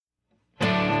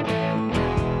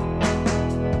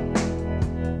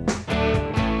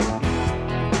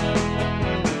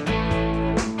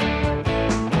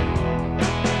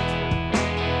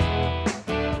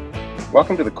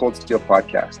Welcome to the Cold Steel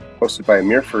Podcast, hosted by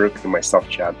Amir Farouk and myself,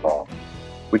 Chad Ball.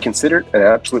 We consider it an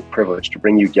absolute privilege to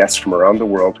bring you guests from around the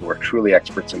world who are truly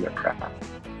experts in their craft.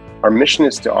 Our mission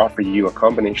is to offer you a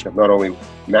combination of not only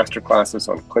masterclasses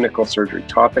on clinical surgery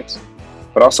topics,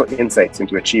 but also insights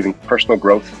into achieving personal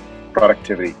growth,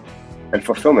 productivity, and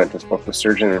fulfillment as both a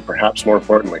surgeon and perhaps more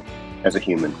importantly, as a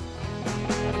human.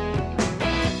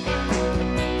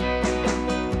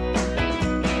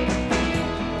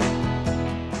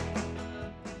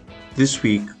 This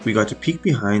week, we got to peek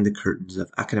behind the curtains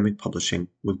of academic publishing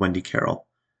with Wendy Carroll.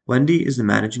 Wendy is the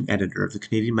managing editor of the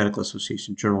Canadian Medical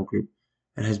Association Journal Group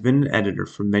and has been an editor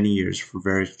for many years for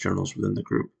various journals within the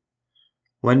group.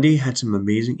 Wendy had some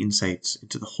amazing insights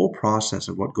into the whole process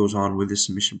of what goes on with the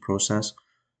submission process,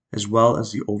 as well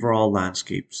as the overall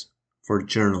landscapes for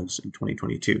journals in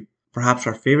 2022. Perhaps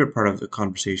our favorite part of the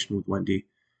conversation with Wendy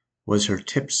was her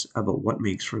tips about what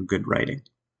makes for good writing.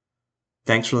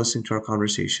 Thanks for listening to our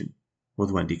conversation with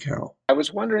Wendy Carroll. I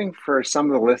was wondering, for some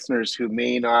of the listeners who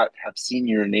may not have seen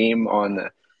your name on the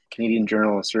Canadian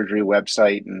Journal of Surgery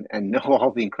website and know all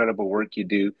the incredible work you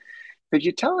do, could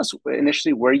you tell us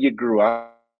initially where you grew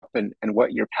up and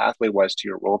what your pathway was to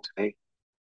your role today?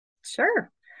 Sure.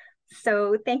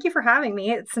 So thank you for having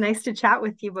me. It's nice to chat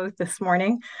with you both this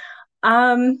morning.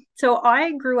 So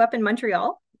I grew up in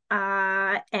Montreal.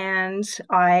 And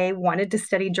I wanted to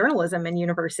study journalism in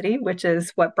university, which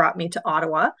is what brought me to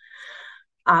Ottawa.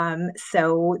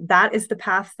 So that is the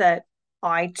path that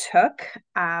I took.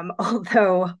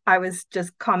 Although I was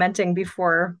just commenting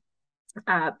before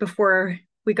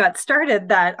we got started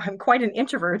that I'm quite an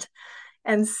introvert.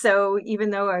 And so even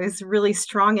though I was really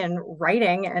strong in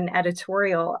writing and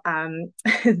editorial,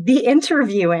 the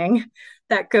interviewing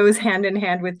that goes hand in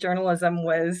hand with journalism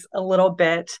was a little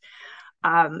bit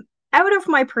out of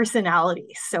my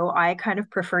personality. So I kind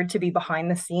of preferred to be behind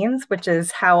the scenes, which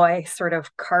is how I sort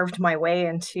of carved my way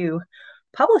into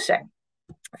publishing.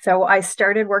 So I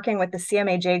started working with the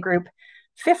CMAJ group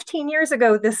 15 years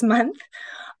ago this month.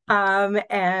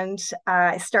 And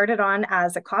I started on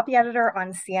as a copy editor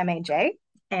on CMAJ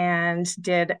and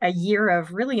did a year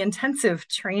of really intensive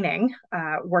training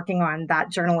working on that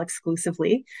journal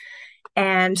exclusively.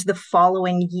 And the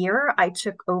following year, I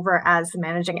took over as the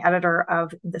managing editor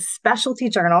of the specialty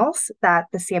journals that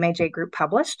the CMAJ group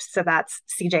published. So that's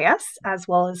CJS, as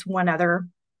well as one other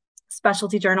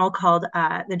specialty journal called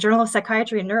the Journal of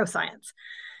Psychiatry and Neuroscience.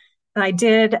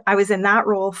 And I was in that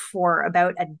role for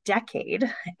about a decade.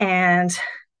 And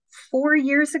 4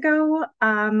 years ago,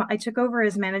 I took over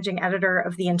as managing editor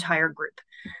of the entire group.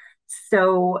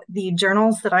 So the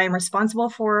journals that I am responsible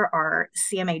for are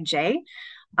CMAJ,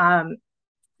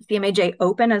 CMAJ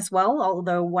Open as well,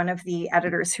 although one of the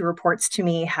editors who reports to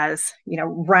me has,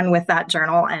 run with that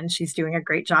journal and she's doing a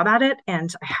great job at it.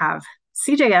 And I have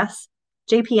CJS,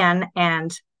 JPN,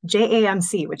 and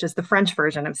JAMC, which is the French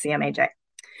version of CMAJ.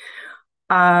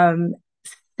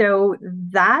 So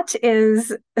that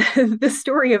is the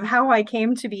story of how I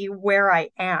came to be where I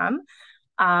am.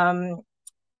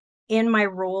 In my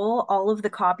role, all of the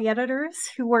copy editors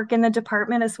who work in the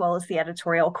department, as well as the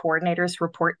editorial coordinators,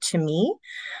 report to me.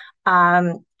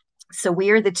 So we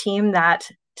are the team that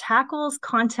tackles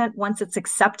content once it's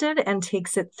accepted and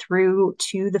takes it through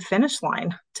to the finish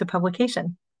line to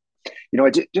publication.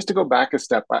 Just to go back a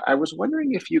step, I was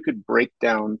wondering if you could break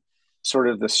down sort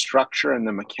of the structure and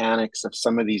the mechanics of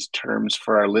some of these terms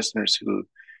for our listeners who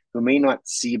may not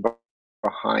see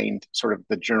behind sort of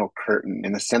the journal curtain,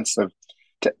 in the sense of,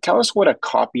 tell us what a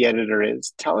copy editor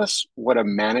is. Tell us what a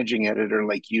managing editor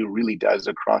like you really does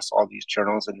across all these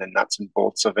journals and the nuts and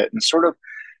bolts of it, and sort of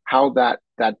how that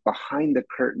behind the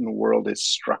curtain world is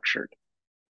structured.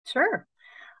 Sure.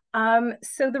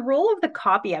 So the role of the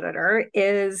copy editor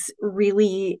is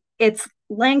really, it's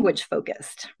language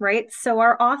focused, right? So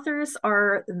our authors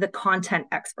are the content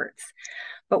experts.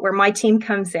 But where my team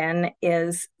comes in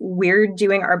is we're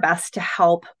doing our best to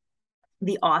help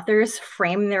the authors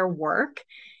frame their work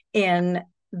in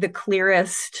the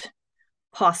clearest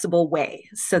possible way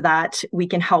so that we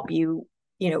can help you,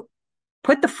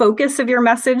 put the focus of your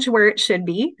message where it should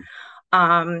be,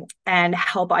 and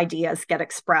help ideas get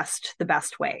expressed the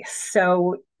best way.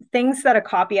 So things that a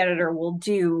copy editor will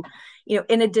do,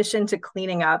 in addition to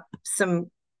cleaning up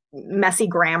some messy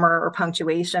grammar or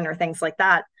punctuation or things like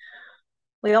that,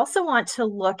 we also want to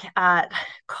look at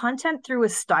content through a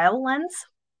style lens.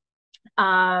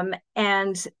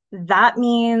 And that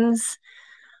means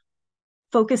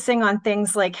focusing on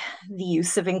things like the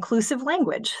use of inclusive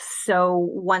language. So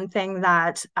one thing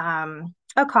that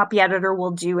a copy editor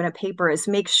will do in a paper is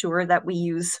make sure that we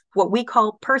use what we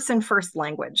call person-first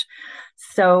language.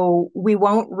 So we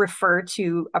won't refer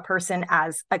to a person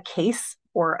as a case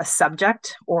or a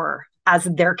subject or as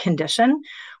their condition.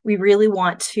 We really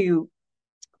want to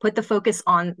put the focus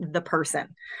on the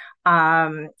person.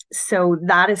 So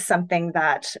that is something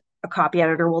that a copy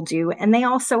editor will do. And they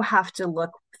also have to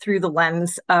look through the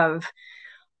lens of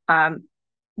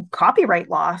copyright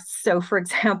law. So, for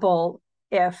example,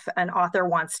 if an author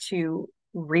wants to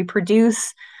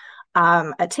reproduce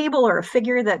a table or a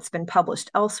figure that's been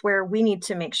published elsewhere, we need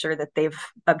to make sure that they've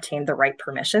obtained the right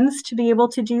permissions to be able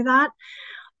to do that.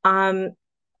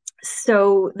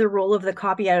 So the role of the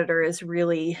copy editor is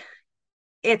really,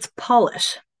 it's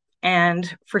polish.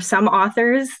 And for some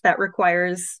authors, that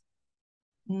requires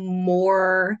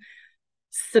more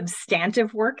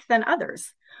substantive work than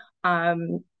others.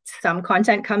 Some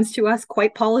content comes to us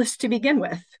quite polished to begin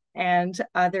with, and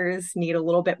others need a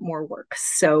little bit more work.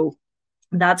 So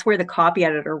that's where the copy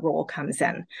editor role comes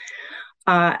in.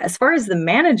 As far as the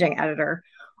managing editor,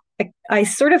 I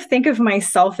sort of think of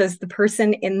myself as the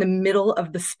person in the middle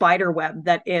of the spider web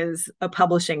that is a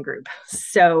publishing group.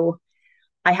 So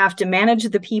I have to manage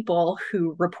the people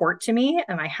who report to me,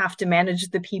 and I have to manage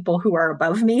the people who are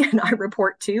above me and I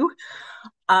report to.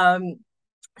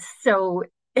 So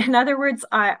in other words,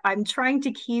 I'm trying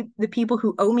to keep the people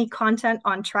who owe me content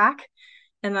on track,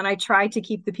 and then I try to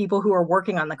keep the people who are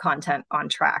working on the content on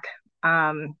track.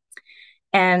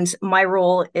 And my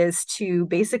role is to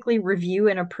basically review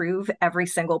and approve every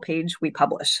single page we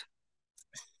publish.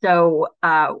 So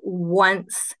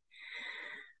once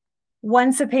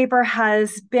a paper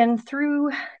has been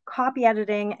through copy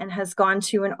editing and has gone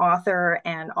to an author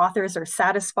and authors are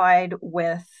satisfied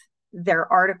with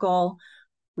their article,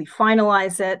 we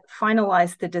finalize it,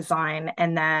 finalize the design,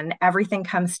 and then everything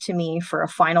comes to me for a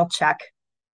final check.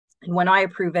 And when I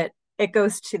approve it, it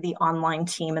goes to the online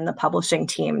team and the publishing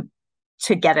team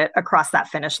to get it across that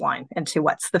finish line into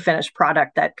what's the finished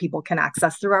product that people can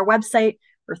access through our website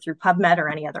or through PubMed or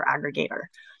any other aggregator.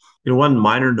 One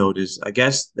minor note is, I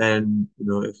guess then,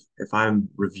 if I'm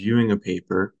reviewing a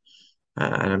paper,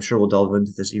 and I'm sure we'll delve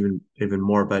into this even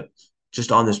more, but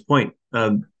just on this point,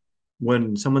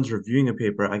 when someone's reviewing a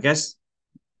paper, I guess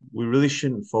we really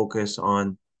shouldn't focus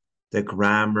on the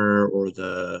grammar or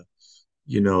the,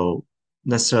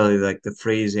 necessarily like the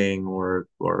phrasing or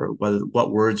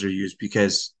what words are used,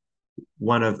 because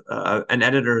an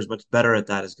editor who's much better at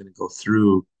that is going to go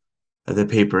through the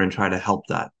paper and try to help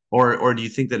that. Or do you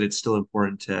think that it's still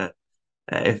important to,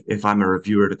 if I'm a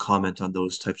reviewer, to comment on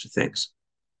those types of things?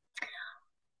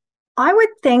 I would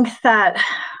think that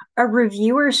a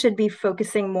reviewer should be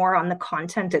focusing more on the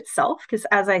content itself, because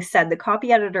as I said, the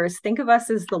copy editors think of us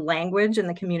as the language and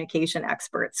the communication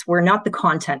experts. We're not the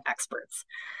content experts.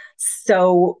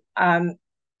 So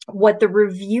what the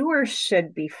reviewer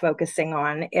should be focusing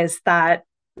on is that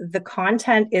the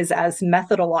content is as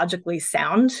methodologically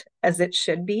sound as it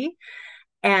should be,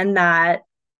 and that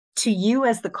to you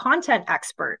as the content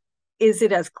expert, is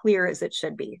it as clear as it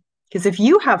should be? Because if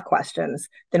you have questions,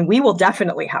 then we will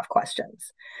definitely have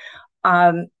questions.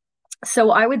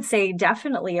 So I would say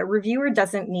definitely a reviewer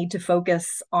doesn't need to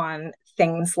focus on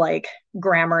things like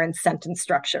grammar and sentence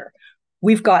structure.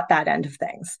 We've got that end of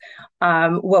things.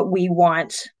 What we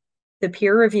want the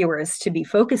peer reviewers to be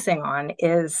focusing on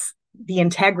is the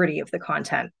integrity of the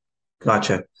content.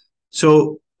 Gotcha.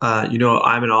 So, I'm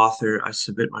an author. I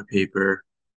submit my paper.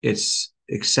 It's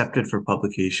accepted for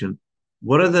publication.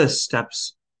 What are the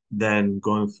steps then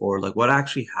going forward? Like, what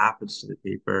actually happens to the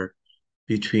paper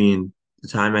between the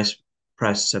time I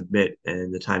press submit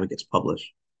and the time it gets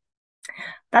published?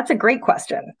 That's a great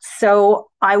question. So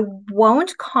I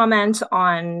won't comment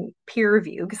on peer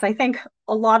review because I think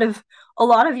a lot of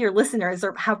your listeners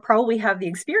probably have the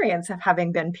experience of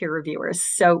having been peer reviewers.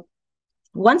 So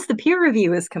once the peer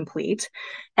review is complete,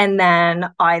 and then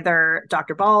either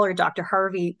Dr. Ball or Dr.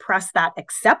 Harvey press that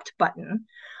accept button,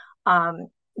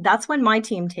 that's when my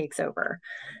team takes over.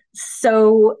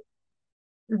 So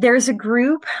there's a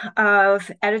group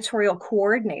of editorial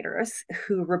coordinators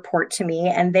who report to me,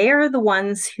 and they are the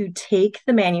ones who take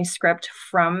the manuscript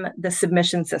from the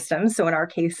submission system. So in our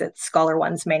case, it's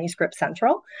ScholarOne's Manuscript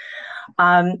Central.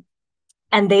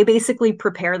 And they basically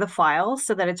prepare the file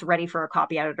so that it's ready for a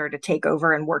copy editor to take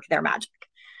over and work their magic.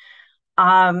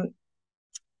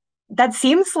 That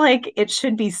seems like it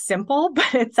should be simple,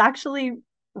 but it's actually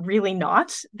really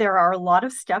not. There are a lot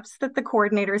of steps that the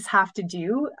coordinators have to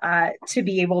do to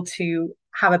be able to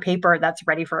have a paper that's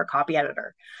ready for a copy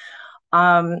editor.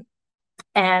 And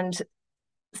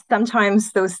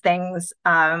sometimes those things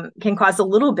can cause a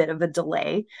little bit of a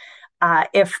delay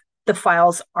if the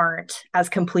files aren't as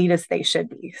complete as they should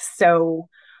be. So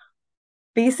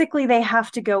Basically, they have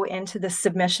to go into the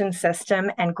submission system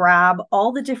and grab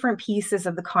all the different pieces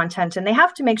of the content, and they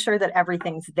have to make sure that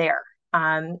everything's there.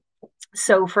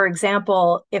 So, for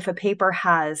example, if a paper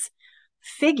has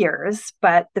figures,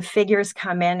 but the figures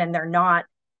come in and they're not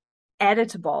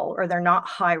editable or they're not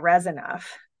high res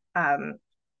enough,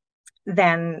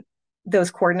 then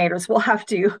those coordinators will have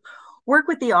to work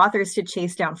with the authors to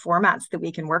chase down formats that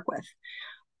we can work with.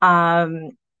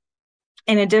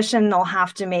 In addition, they'll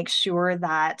have to make sure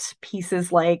that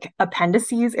pieces like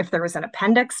appendices, if there was an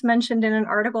appendix mentioned in an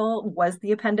article, was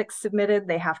the appendix submitted?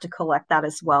 They have to collect that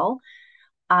as well.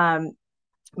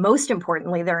 Most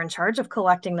importantly, they're in charge of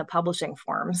collecting the publishing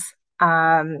forms.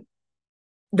 The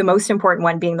most important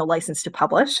one being the license to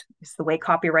publish. It's the way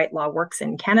copyright law works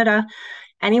in Canada.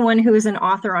 Anyone who is an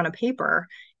author on a paper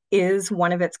is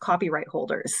one of its copyright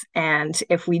holders. And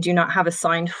if we do not have a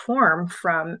signed form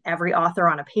from every author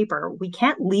on a paper, we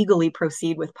can't legally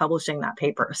proceed with publishing that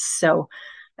paper. So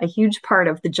a huge part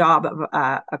of the job of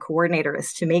a coordinator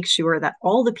is to make sure that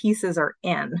all the pieces are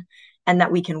in and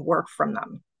that we can work from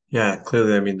them. Yeah,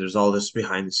 clearly, I mean, there's all this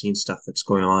behind the scenes stuff that's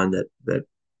going on that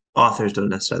authors don't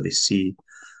necessarily see.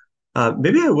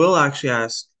 Maybe I will actually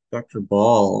ask Dr.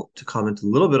 Ball to comment a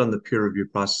little bit on the peer review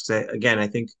process. Again, I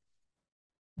think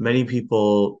many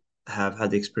people have had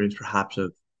the experience perhaps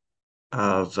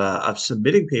of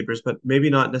submitting papers, but maybe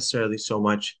not necessarily so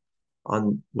much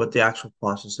on what the actual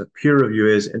process of peer review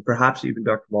is. And perhaps even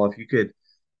Dr. Ball, if you could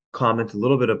comment a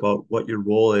little bit about what your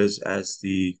role is as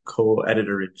the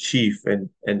co-editor in chief, and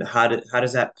how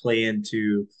does that play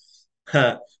into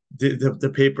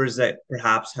the papers that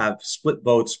perhaps have split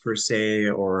votes per se,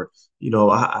 or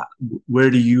where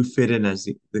do you fit in as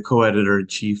the co-editor in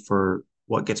chief for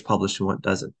what gets published and what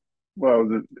doesn't?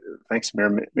 Well, thanks,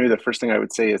 Mayor. Maybe the first thing I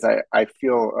would say is I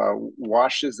feel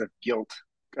washes of guilt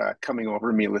coming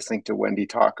over me listening to Wendy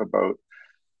talk about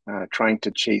trying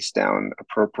to chase down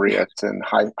appropriate and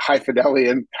high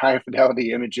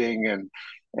fidelity imaging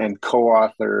and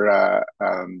co-author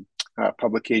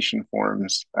publication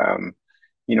forms.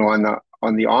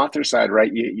 On the author side,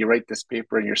 right? You write this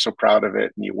paper and you're so proud of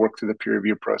it, and you work through the peer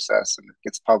review process, and it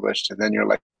gets published, and then you're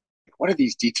like, what are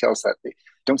these details that they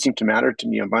don't seem to matter to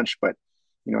me a bunch? But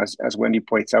as Wendy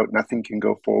points out, nothing can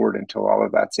go forward until all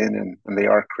of that's in, and they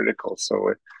are critical.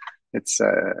 So it's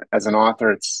as an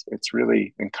author, it's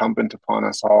really incumbent upon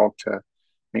us all to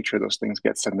make sure those things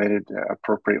get submitted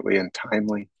appropriately and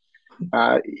timely.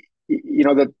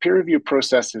 The peer review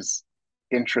process is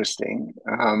interesting.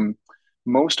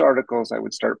 Most articles, I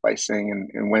would start by saying,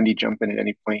 and Wendy, jump in at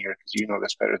any point here because you know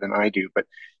this better than I do, but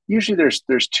usually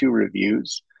there's 2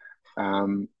 reviews.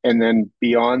 And then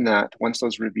beyond that, once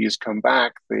those reviews come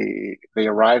back, they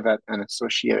arrive at an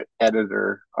associate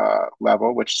editor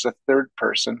level, which is a third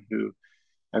person who,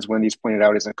 as Wendy's pointed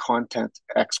out, is a content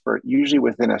expert, usually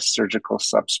within a surgical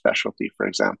subspecialty, for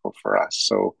example, for us.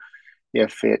 So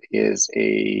if it is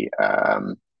a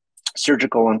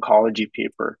surgical oncology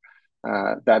paper,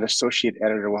 that associate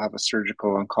editor will have a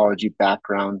surgical oncology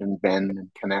background and bend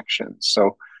and connections.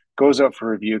 So goes out for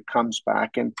review, comes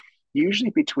back, and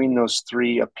usually between those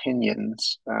 3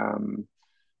 opinions,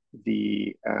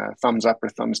 the thumbs up or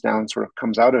thumbs down sort of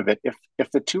comes out of it.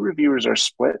 If the 2 reviewers are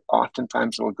split,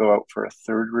 oftentimes it'll go out for a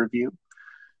third review,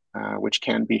 which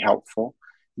can be helpful.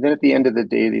 And then at the end of the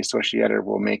day, the associate editor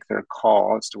will make their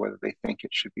call as to whether they think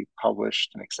it should be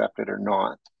published and accepted or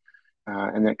not.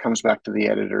 And then it comes back to the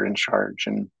editor in charge.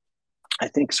 And I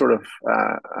think sort of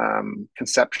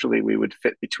conceptually, we would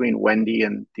fit between Wendy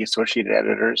and the associate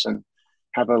editors and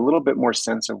have a little bit more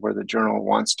sense of where the journal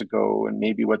wants to go and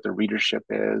maybe what the readership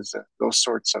is, those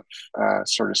sorts of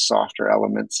sort of softer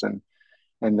elements, and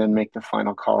then make the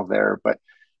final call there. But,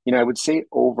 I would say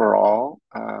overall,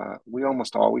 we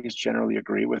almost always generally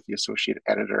agree with the associate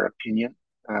editor opinion.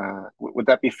 Would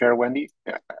that be fair, Wendy?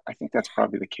 I think that's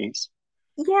probably the case.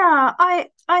 Yeah,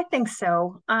 I think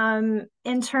so.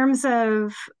 In terms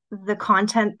of the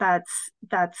content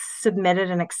that's submitted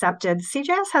and accepted,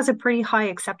 CJS has a pretty high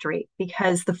accept rate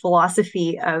because the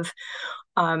philosophy of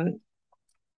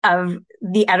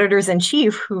the editors in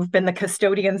chief who've been the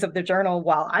custodians of the journal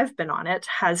while I've been on it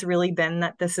has really been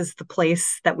that this is the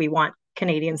place that we want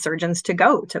Canadian surgeons to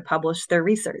go to publish their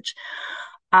research.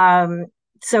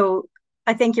 So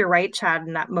I think you're right, Chad,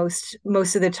 in that most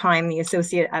of the time the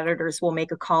associate editors will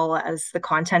make a call as the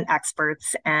content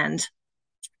experts, and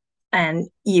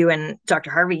you and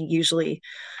Dr. Harvey usually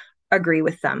agree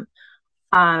with them.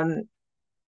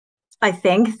 I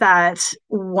think that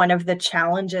one of the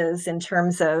challenges in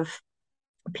terms of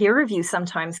peer review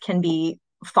sometimes can be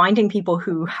finding people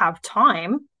who have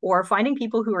time or finding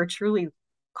people who are truly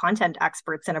content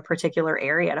experts in a particular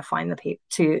area to find the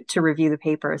to review the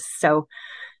papers. So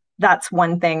that's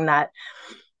one thing that,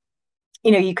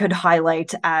 you could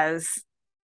highlight as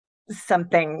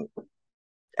something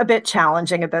a bit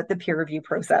challenging about the peer review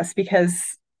process,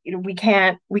 because we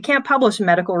can't publish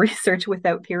medical research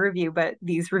without peer review, but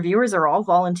these reviewers are all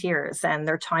volunteers and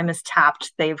their time is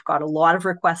tapped. They've got a lot of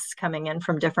requests coming in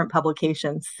from different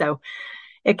publications, so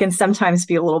it can sometimes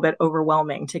be a little bit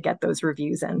overwhelming to get those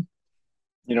reviews in.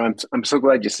 I'm so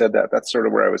glad you said that. That's sort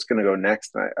of where I was going to go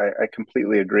next. I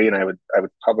completely agree, and I would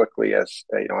publicly, as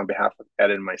on behalf of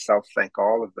Ed and myself, thank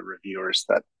all of the reviewers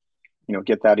that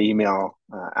get that email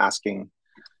asking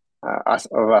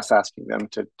us asking them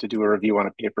to do a review on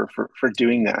a paper, for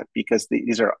doing that, because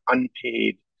these are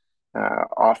unpaid,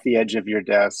 off the edge of your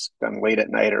desk, done late at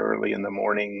night or early in the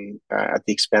morning, at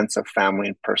the expense of family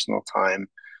and personal time.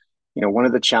 One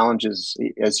of the challenges,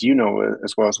 as you know,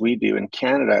 as well as we do in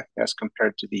Canada, as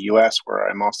compared to the US, where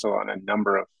I'm also on a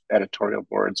number of editorial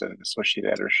boards and associate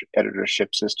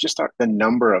editorships, is just the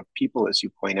number of people, as you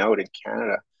point out, in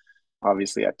Canada,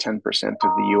 obviously at 10% of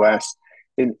the US.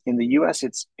 In the US,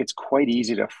 it's quite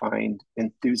easy to find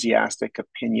enthusiastic,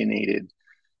 opinionated,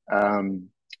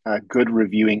 good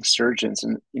reviewing surgeons.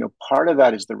 And, part of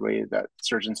that is the way that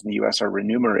surgeons in the US are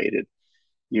remunerated.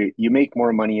 You make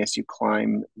more money as you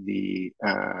climb the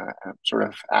sort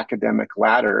of academic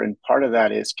ladder. And part of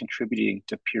that is contributing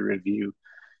to peer review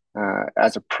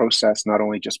as a process, not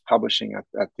only just publishing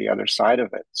at the other side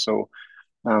of it. So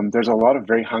there's a lot of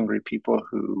very hungry people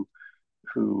who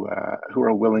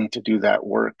are willing to do that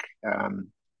work,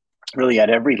 really at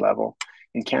every level.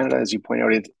 In Canada, as you point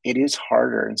out, it is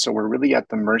harder. And so we're really at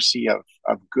the mercy of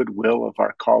goodwill of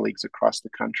our colleagues across the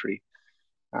country.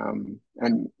 And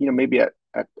maybe at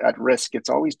risk, it's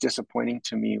always disappointing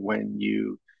to me when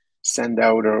you send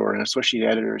out, or an associate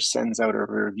editor sends out a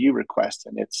review request,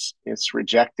 and it's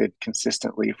rejected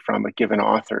consistently from a given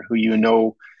author who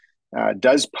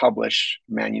does publish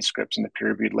manuscripts in the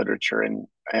peer-reviewed literature, and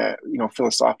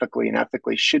philosophically and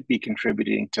ethically should be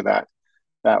contributing to that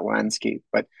landscape.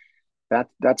 But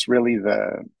that's really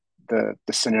the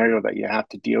scenario that you have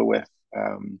to deal with,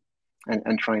 and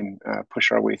try and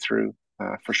push our way through,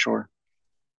 for sure.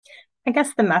 I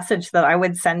guess the message that I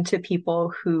would send to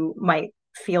people who might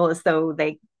feel as though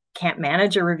they can't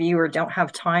manage a review or don't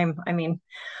have time, I mean,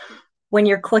 when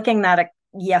you're clicking that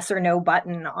yes or no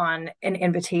button on an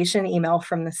invitation email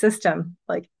from the system,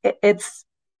 like it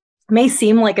may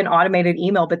seem like an automated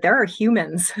email, but there are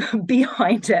humans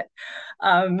behind it.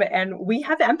 And we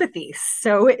have empathy.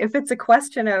 So if it's a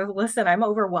question of, listen, I'm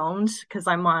overwhelmed because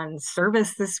I'm on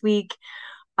service this week,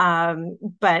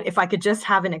 but if I could just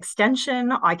have an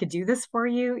extension, I could do this for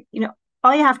you.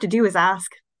 All you have to do is ask.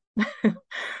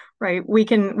 Right? We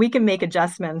can make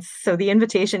adjustments. So the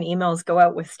invitation emails go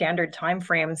out with standard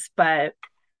timeframes, but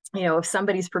if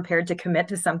somebody's prepared to commit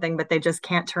to something, but they just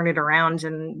can't turn it around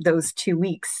in those 2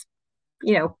 weeks,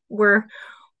 we're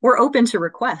open to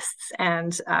requests,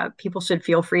 and people should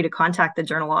feel free to contact the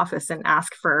journal office and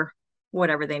ask for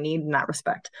whatever they need in that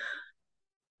respect.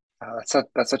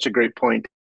 That's such a great point.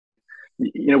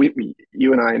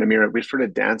 You and I and Amira, we've sort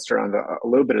of danced around a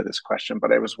little bit of this question,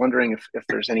 but I was wondering if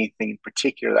there's anything in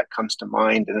particular that comes to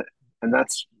mind, and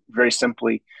that's very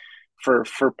simply for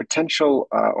potential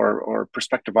or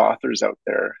prospective authors out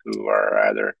there who are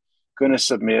either going to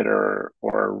submit or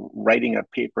writing a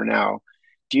paper now.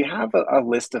 Do you have a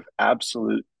list of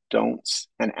absolute don'ts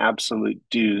and absolute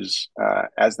do's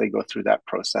as they go through that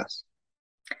process?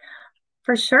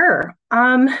 For sure.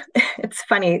 It's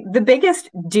funny. The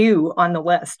biggest do on the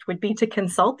list would be to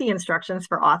consult the instructions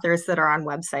for authors that are on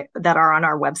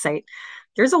our website.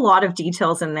 There's a lot of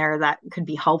details in there that could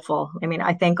be helpful. I mean,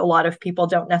 I think a lot of people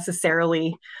don't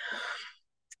necessarily,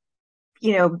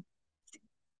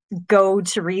 go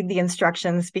to read the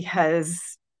instructions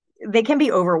because they can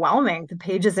be overwhelming. The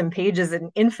pages and pages,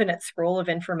 an infinite scroll of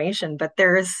information, but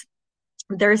there's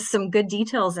some good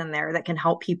details in there that can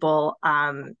help people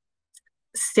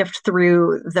sift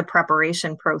through the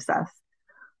preparation process.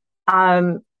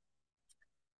 Some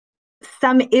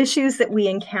issues that we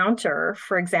encounter,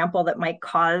 for example, that might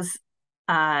cause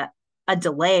a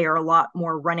delay or a lot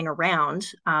more running around,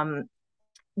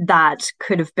 that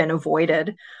could have been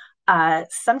avoided.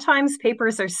 Sometimes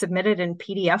papers are submitted in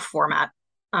PDF format.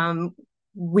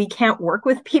 We can't work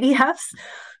with PDFs.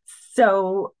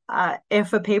 So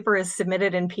if a paper is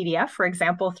submitted in PDF, for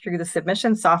example, through the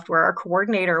submission software, our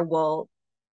coordinator will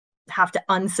have to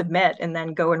unsubmit and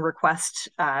then go and request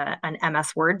an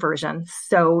MS Word version.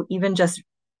 So even just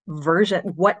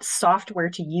what software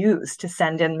to use to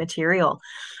send in material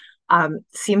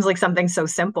seems like something so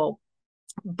simple.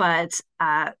 but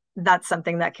that's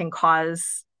something that can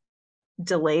cause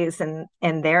delays in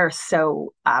there.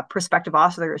 So prospective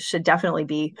authors should definitely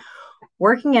be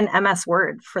working in MS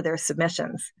Word for their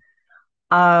submissions.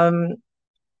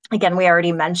 Again, we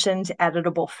already mentioned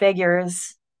editable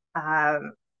figures.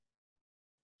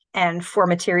 And for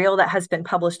material that has been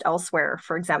published elsewhere,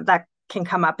 for example, that can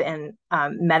come up in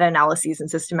meta-analyses and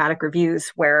systematic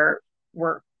reviews where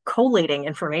we're collating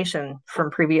information from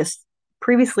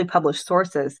previously published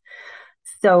sources.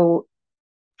 So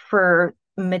for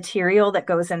material that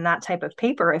goes in that type of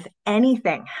paper, if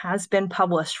anything has been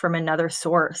published from another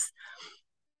source,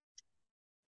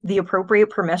 the appropriate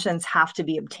permissions have to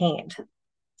be obtained.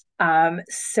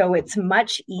 So it's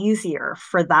much easier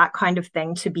for that kind of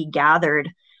thing to be gathered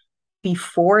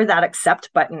before that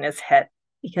accept button is hit.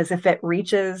 Because if it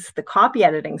reaches the copy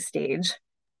editing stage,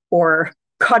 or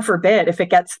God forbid, if it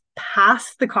gets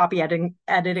past the copy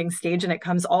editing stage and it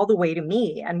comes all the way to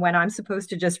me, and when I'm supposed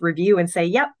to just review and say,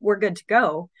 yep, we're good to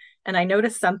go, and I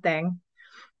notice something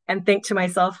and think to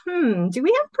myself, do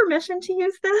we have permission to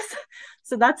use this?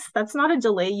 So that's not a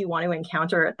delay you want to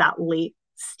encounter at that late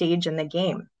stage in the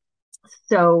game.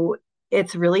 So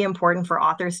it's really important for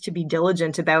authors to be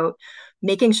diligent about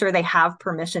making sure they have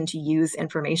permission to use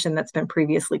information that's been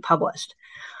previously published.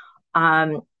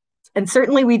 And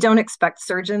certainly we don't expect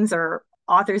surgeons or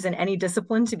authors in any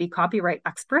discipline to be copyright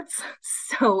experts.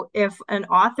 So if an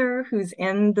author who's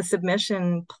in the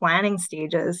submission planning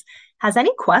stages has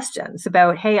any questions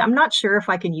about, hey, I'm not sure if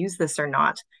I can use this or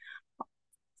not,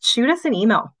 shoot us an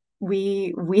email.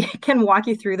 We can walk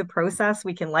you through the process.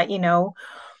 We can let you know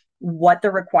what the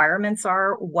requirements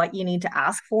are, what you need to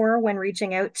ask for when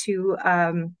reaching out to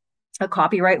a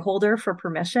copyright holder for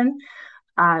permission.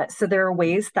 So there are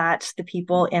ways that the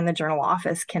people in the journal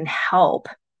office can help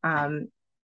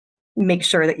make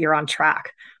sure that you're on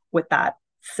track with that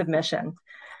submission.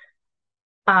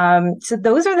 So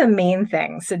those are the main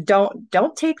things. So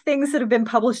don't take things that have been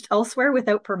published elsewhere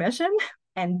without permission,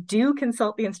 and do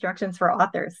consult the instructions for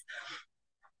authors.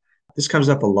 This comes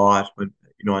up a lot when,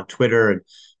 on Twitter, and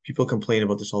people complain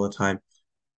about this all the time.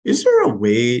 Is there a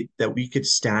way that we could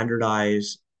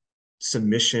standardize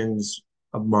submissions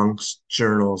amongst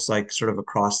journals, like sort of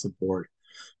across the board?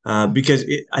 Because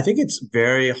I think it's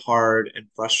very hard and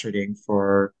frustrating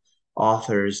for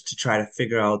authors to try to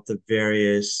figure out the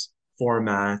various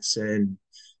formats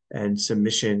and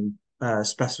submission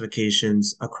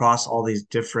specifications across all these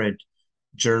different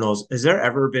journals. Has there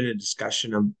ever been a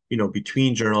discussion of,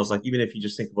 between journals, like even if you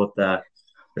just think about the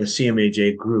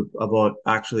CMAJ group, about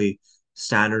actually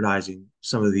standardizing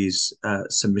some of these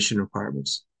submission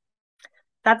requirements?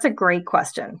 That's a great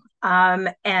question.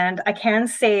 And I can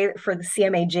say for the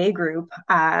CMAJ group,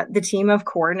 the team of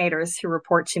coordinators who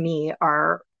report to me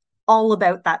are all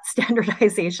about that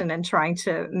standardization and trying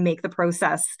to make the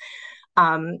process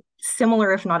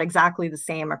similar, if not exactly the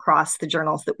same, across the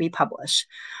journals that we publish.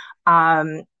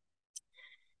 And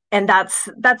that's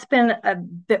been a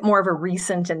bit more of a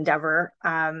recent endeavor.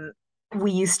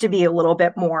 We used to be a little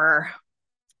bit more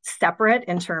separate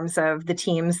in terms of the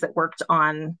teams that worked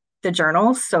on the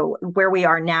journals. So where we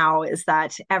are now is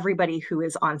that everybody who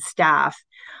is on staff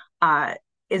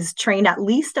is trained at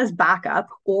least as backup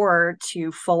or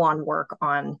to full-on work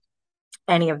on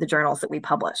any of the journals that we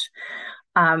publish.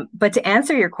 But to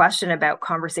answer your question about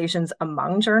conversations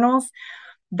among journals,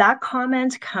 that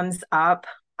comment comes up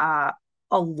a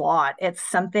lot. It's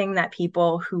something that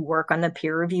people who work on the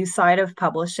peer review side of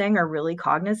publishing are really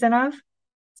cognizant of,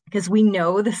 because we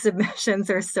know the submissions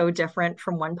are so different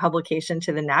from one publication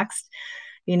to the next.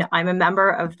 I'm a member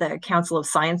of the Council of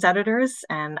Science Editors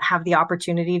and have the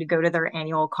opportunity to go to their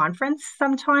annual conference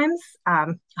sometimes.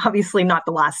 Obviously not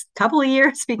the last couple of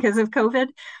years because of COVID,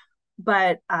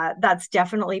 but that's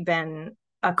definitely been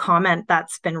a comment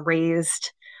that's been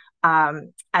raised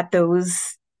at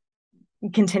those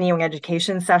continuing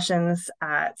education sessions,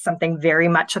 something very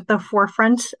much at the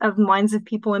forefront of minds of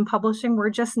people in publishing. We're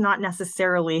just not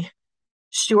necessarily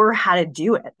sure how to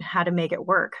do it, how to make it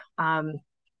work.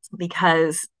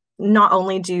 Because not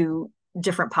only do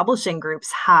different publishing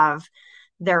groups have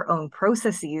their own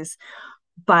processes,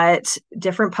 but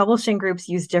different publishing groups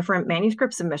use different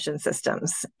manuscript submission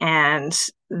systems, and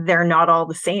they're not all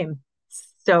the same.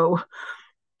 So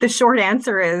the short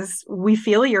answer is we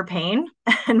feel your pain,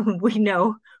 and we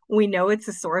know it's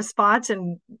a sore spot,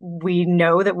 and we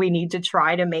know that we need to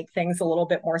try to make things a little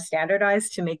bit more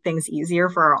standardized to make things easier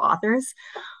for our authors.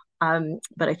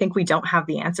 But I think we don't have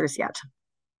the answers yet.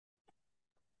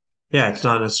 Yeah, it's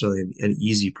not necessarily an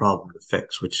easy problem to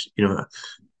fix, which,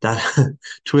 that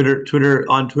Twitter,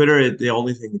 the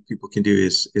only thing that people can do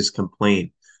is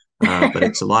complain. But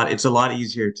it's a lot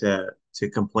easier to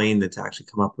complain than to actually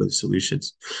come up with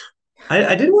solutions.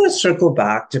 I did want to circle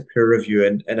back to peer review,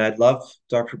 and I'd love,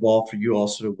 Dr. Ball, for you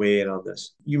also to weigh in on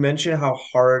this. You mentioned how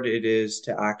hard it is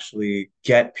to actually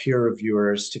get peer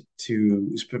reviewers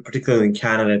to particularly in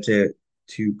Canada,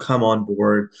 to come on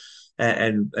board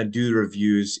and do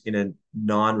reviews in a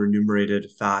non-remunerated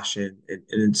fashion, and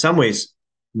in some ways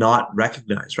not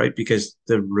recognized, right? Because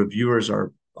the reviewers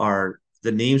are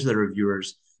the names of the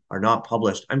reviewers are not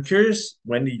published. I'm curious,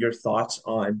 Wendy, your thoughts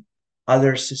on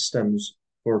other systems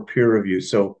for peer review.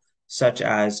 So, such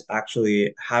as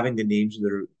actually having the names of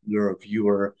the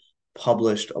reviewer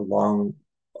published along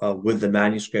with the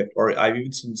manuscript, or I've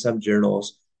even seen some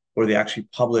journals where they actually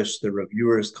publish the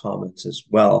reviewer's comments as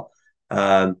well.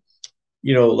 Um,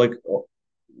 like,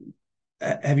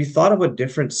 have you thought about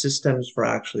different systems for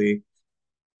actually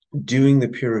doing the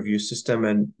peer review system,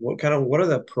 and what are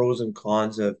the pros and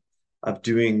cons of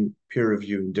doing peer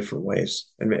review in different ways?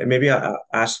 And maybe I'll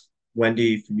ask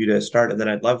Wendy for you to start, and then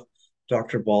I'd love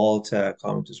Dr. Ball to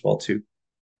comment as well too.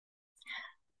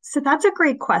 So that's a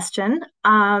great question.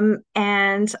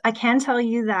 And I can tell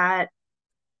you that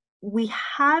we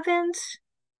haven't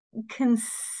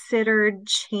considered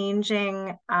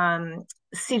changing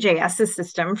CJS's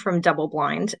system from double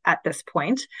blind at this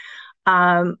point.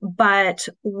 But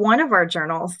one of our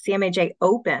journals, CMAJ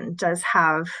Open, does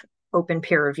have open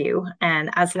peer review. And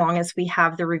as long as we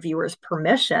have the reviewer's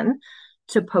permission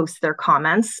to post their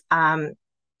comments,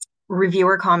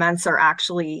 reviewer comments are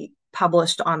actually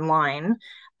published online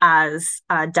as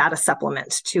a data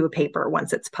supplement to a paper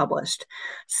once it's published.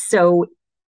 So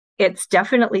it's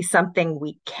definitely something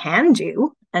we can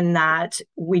do and that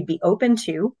we'd be open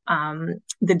to.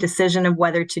 The decision of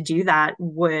whether to do that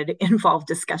would involve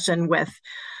discussion with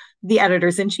the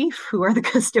editors-in-chief, who are the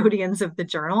custodians of the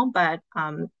journal. But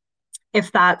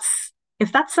if that's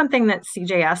something that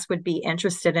CJS would be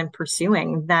interested in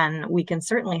pursuing, then we can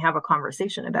certainly have a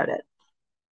conversation about it.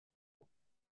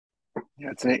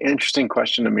 Yeah, it's an interesting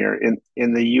question, Amir.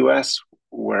 In the US,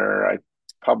 where I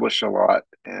publish a lot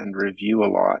and review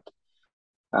a lot,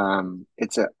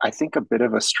 it's I think a bit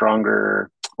of a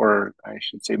stronger, or I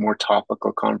should say more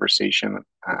topical conversation,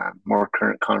 more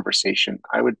current conversation.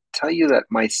 I would tell you that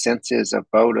my sense is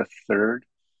about a third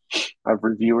of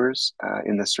reviewers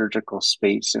in the surgical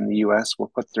space in the US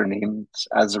will put their names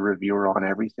as a reviewer on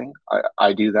everything.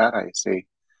 I do that. I say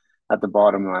at the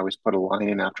bottom, I always put a line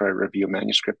in after I review a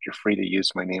manuscript. You're free to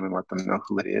use my name and let them know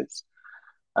who it is.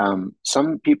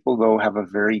 Some people, though, have a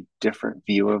very different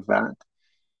view of that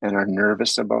and are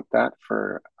nervous about that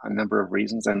for a number of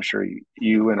reasons. I'm sure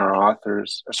you and our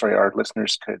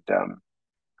listeners could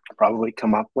probably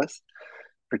come up with,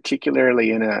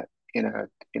 particularly in a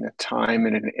time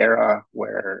and an era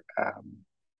where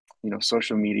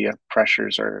social media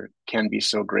pressures can be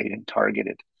so great and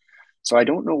targeted. So I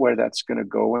don't know where that's going to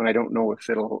go, and I don't know if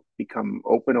it'll become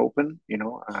open,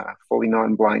 fully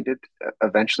non-blinded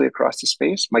eventually across the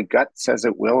space. My gut says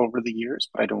it will over the years,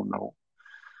 but I don't know.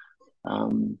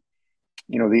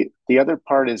 The other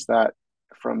part is that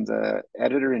from the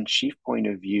editor-in-chief point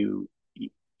of view,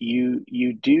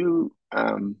 you do,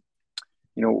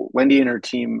 Wendy and her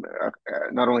team,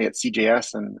 not only at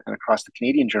CJS and across the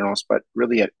Canadian journals, but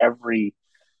really at every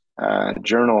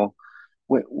journal.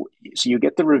 So you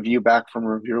get the review back from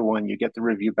reviewer one, you get the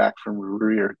review back from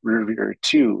reviewer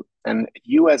two, and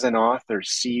you as an author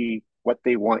see what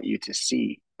they want you to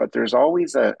see. But there's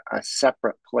always a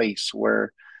separate place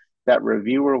where that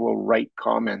reviewer will write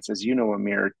comments, as you know,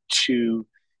 Amir, to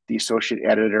the associate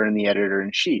editor and the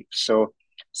editor-in-chief. So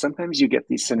sometimes you get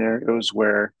these scenarios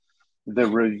where the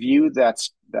review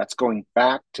that's going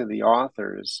back to the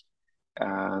authors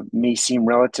may seem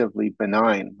relatively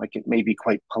benign, like it may be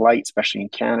quite polite, especially in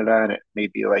Canada, and it may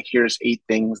be like, here's 8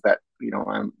 things that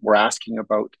we're asking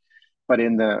about. But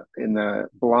in the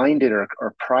blinded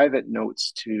or private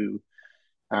notes to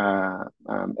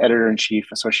editor-in-chief,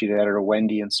 associate editor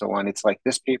Wendy, and so on, it's like,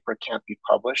 this paper can't be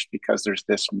published because there's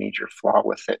this major flaw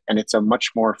with it, and it's a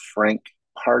much more frank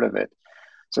part of it.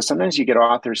 So sometimes you get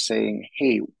authors saying,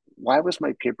 hey, why was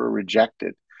my paper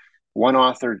rejected? One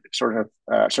author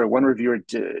one reviewer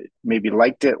maybe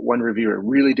liked it, one reviewer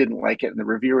really didn't like it, and the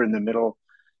reviewer in the middle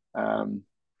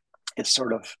is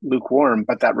sort of lukewarm,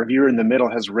 but that reviewer in the middle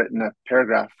has written a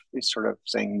paragraph is sort of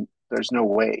saying there's no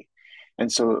way.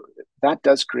 And so that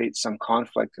does create some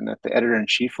conflict, and at the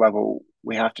editor-in-chief level,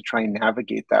 we have to try and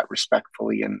navigate that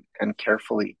respectfully and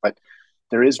carefully. But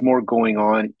there is more going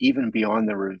on even beyond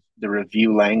the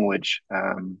review language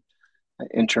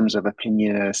in terms of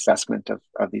opinion and assessment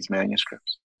of these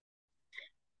manuscripts.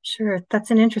 Sure,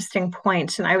 that's an interesting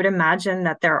point. And I would imagine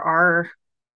that there are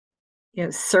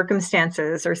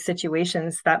circumstances or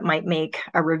situations that might make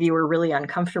a reviewer really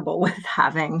uncomfortable with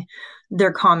having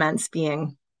their comments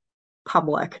being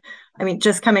public. I mean,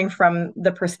 just coming from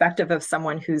the perspective of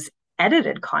someone who's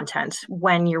edited content,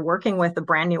 when you're working with a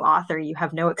brand new author, you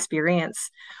have no experience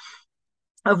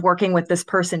of working with this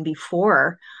person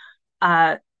before.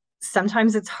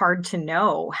 Sometimes it's hard to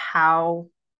know how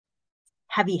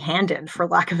heavy-handed, for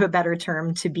lack of a better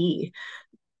term, to be.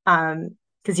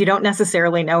 Because you don't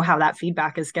necessarily know how that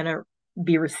feedback is going to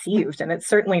be received. And it's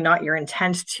certainly not your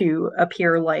intent to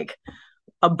appear like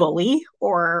a bully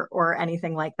or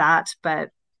anything like that. But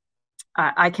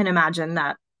I can imagine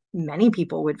that many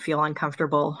people would feel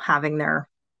uncomfortable having their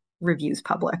reviews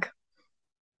public.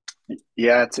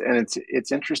 Yeah,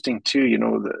 it's interesting too.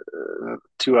 The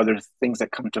two other things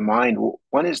that come to mind.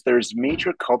 One is there's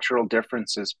major cultural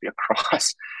differences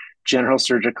across general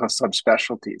surgical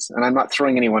subspecialties, and I'm not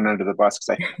throwing anyone under the bus because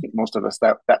I think most of us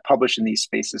that publish in these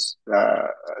spaces,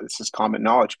 this is common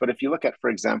knowledge. But if you look at, for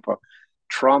example,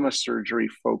 trauma surgery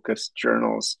focused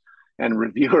journals and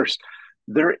reviewers,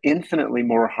 they're infinitely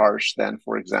more harsh than,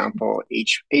 for example,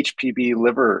 HPB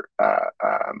liver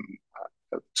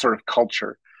sort of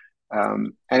culture.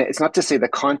 And it's not to say the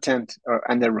content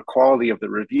and the quality of the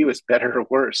review is better or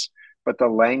worse, but the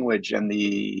language and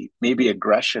the maybe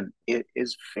aggression, it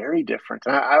is very different.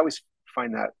 And I always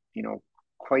find that,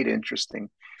 quite interesting.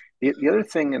 The other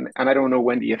thing, and I don't know,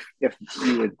 Wendy, if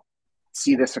you would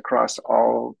see this across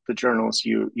all the journals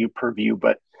you purview,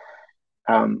 but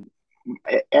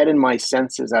Ed and my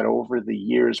sense is that over the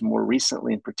years, more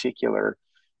recently in particular,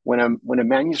 when a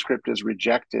manuscript is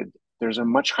rejected, there's a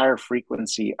much higher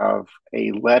frequency of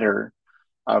a letter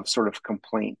of sort of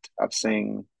complaint of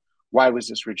saying, why was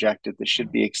this rejected? This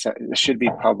should be this should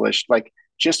be published. Like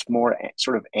just more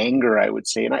sort of anger, I would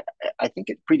say. And I think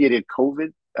it predated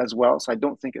COVID as well. So I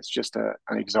don't think it's just an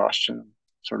exhaustion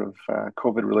sort of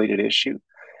COVID related issue.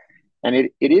 And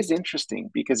it is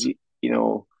interesting because,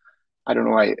 I don't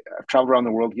know, I've traveled around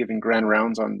the world giving grand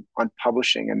rounds on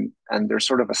publishing, and there's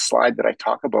sort of a slide that I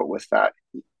talk about with that.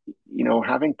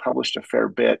 Having published a fair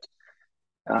bit,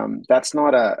 that's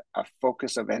not a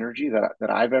focus of energy that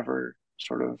I've ever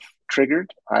sort of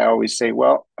triggered. I always say,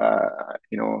 well,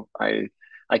 I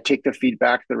take the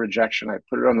feedback, the rejection, I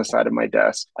put it on the side of my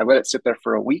desk, I let it sit there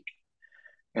for a week,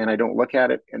 and I don't look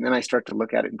at it, and then I start to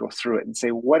look at it and go through it and say,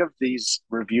 what of these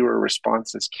reviewer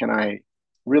responses can I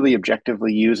really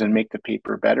objectively use and make the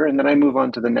paper better? And then I move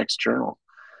on to the next journal.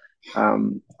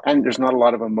 And there's not a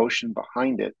lot of emotion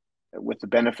behind it, with the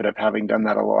benefit of having done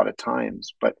that a lot of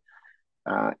times. But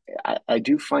I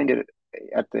do find it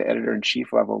at the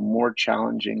editor-in-chief level more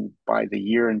challenging by the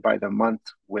year and by the month,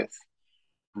 with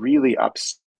really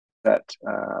upset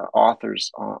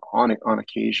authors on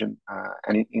occasion,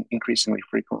 and increasingly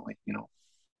frequently.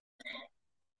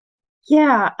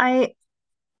 Yeah, I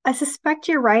suspect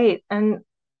you're right. And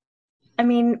I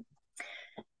mean,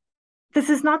 this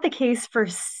is not the case for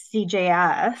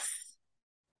CJS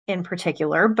in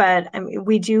particular, but I mean,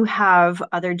 we do have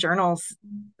other journals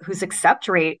whose accept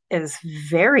rate is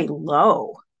very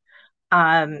low.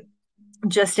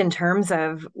 Just in terms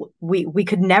of we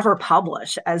could never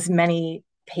publish as many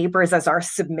papers as are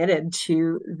submitted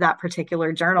to that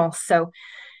particular journal. So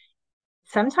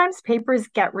sometimes papers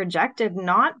get rejected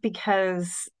not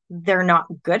because they're not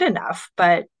good enough,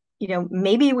 but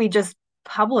maybe we just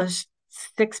published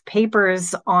 6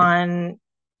 papers on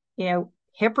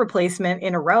hip replacement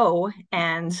in a row,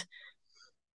 and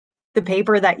the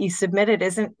paper that you submitted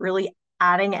isn't really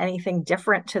adding anything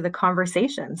different to the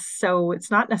conversations. So it's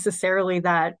not necessarily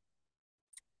that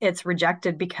it's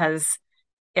rejected because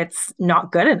it's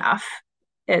not good enough.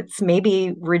 It's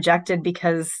maybe rejected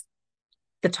because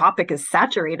the topic is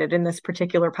saturated in this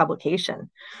particular publication,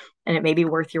 and it may be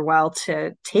worth your while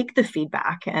to take the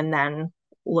feedback and then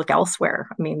look elsewhere.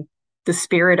 I mean, the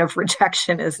spirit of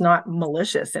rejection is not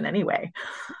malicious in any way.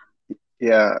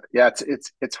 Yeah,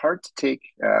 it's hard to take,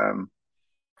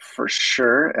 for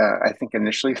sure. I think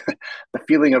initially the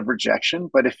feeling of rejection,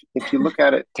 but if you look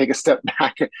at it, take a step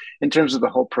back in terms of the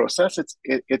whole process,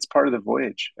 it's part of the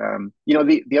voyage.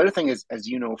 The other thing is, as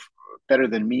you know better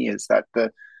than me, is that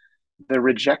the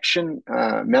rejection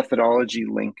methodology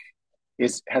link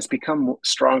has become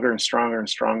stronger and stronger and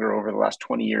stronger over the last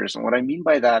 20 years. And what I mean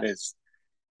by that is,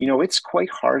 it's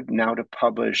quite hard now to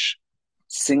publish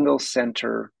single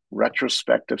center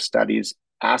retrospective studies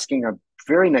asking a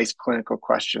very nice clinical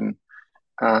question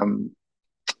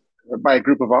by a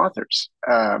group of authors.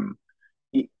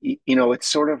 It's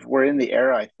sort of, we're in the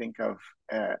era, I think, of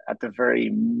at the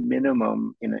very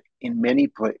minimum in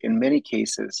many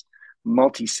cases,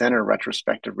 multi-center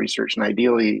retrospective research, and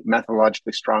ideally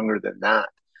methodologically stronger than that.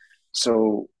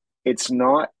 So it's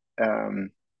not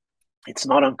uncommon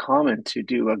to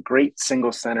do a great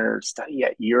single center study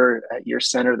at your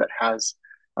center that has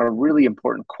a really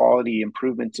important quality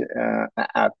improvement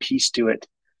piece to it,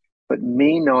 but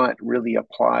may not really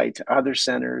apply to other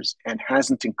centers and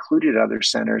hasn't included other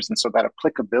centers. And so that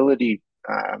applicability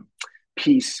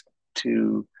piece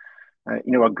to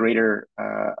a greater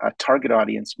a target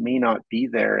audience may not be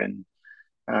there. And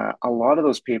a lot of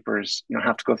those papers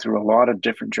have to go through a lot of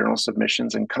different journal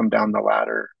submissions and come down the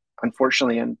ladder,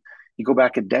 unfortunately. And you go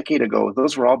back a decade ago,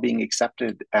 those were all being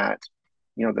accepted at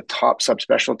the top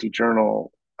subspecialty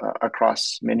journal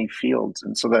across many fields.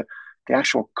 And so the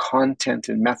actual content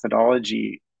and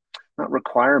methodology, not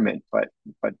requirement, but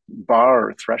bar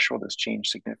or threshold has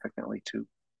changed significantly too.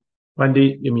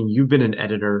 Wendy, I mean, you've been an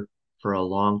editor for a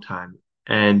long time,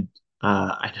 and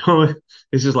I know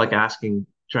this is like trying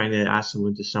to ask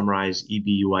someone to summarize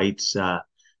E.B. White's,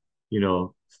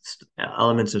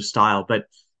 elements of style. But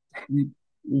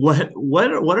what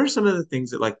are some of the things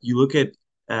that, like, you look at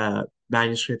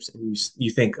manuscripts and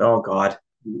you think, oh God,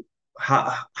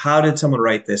 how did someone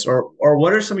write this? Or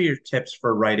what are some of your tips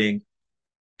for writing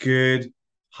good,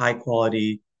 high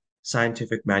quality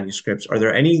scientific manuscripts? Are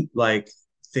there any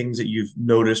things that you've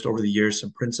noticed over the years,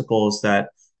 some principles that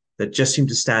just seem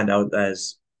to stand out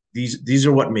as these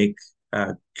are what make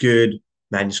good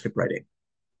manuscript writing?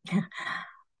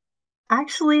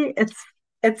 Actually,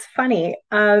 it's funny.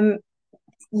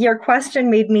 Your question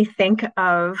made me think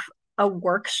of a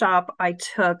workshop I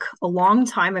took a long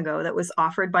time ago that was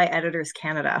offered by Editors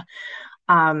Canada.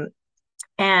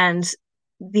 And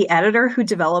the editor who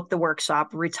developed the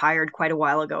workshop retired quite a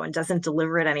while ago and doesn't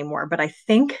deliver it anymore. But I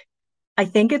think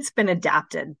it's been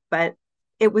adapted, but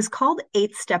it was called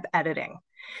 8-Step Editing.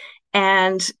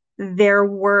 And there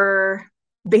were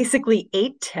basically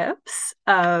 8 tips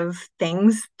of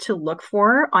things to look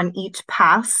for on each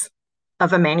pass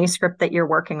of a manuscript that you're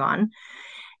working on.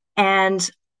 And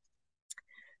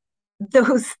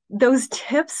those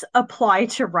tips apply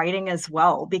to writing as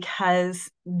well,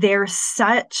 because they're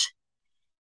such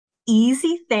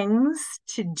easy things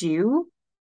to do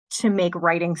to make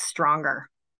writing stronger.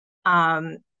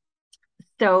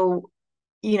 So,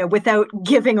 without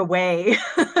giving away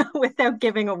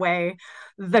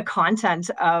the content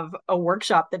of a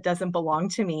workshop that doesn't belong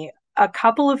to me, a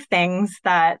couple of things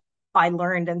that I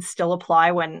learned and still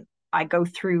apply when I go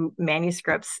through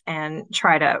manuscripts and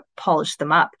try to polish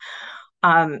them up.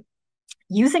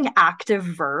 Using active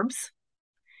verbs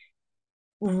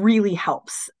really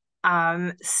helps.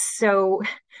 So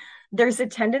there's a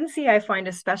tendency I find,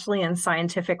 especially in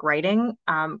scientific writing,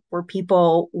 where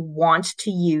people want to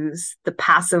use the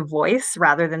passive voice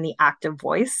rather than the active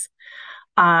voice.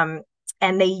 And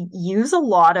they use a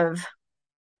lot of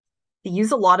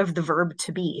the verb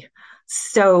to be.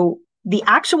 So the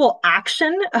actual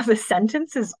action of a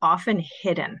sentence is often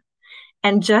hidden.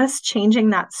 And just changing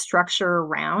that structure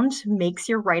around makes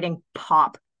your writing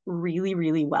pop really,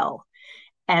 really well.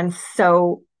 And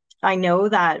so I know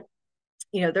that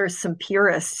there's some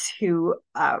purists who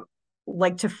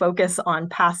like to focus on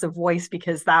passive voice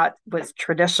because that was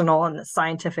traditional in the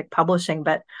scientific publishing,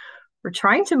 but we're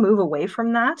trying to move away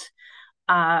from that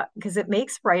because it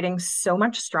makes writing so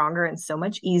much stronger and so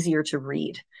much easier to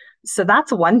read. So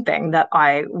that's one thing that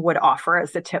I would offer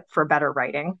as a tip for better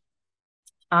writing.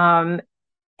 And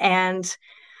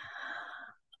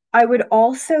I would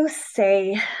also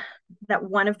say that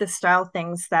one of the style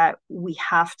things that we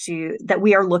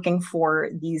are looking for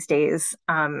these days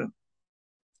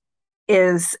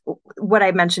is what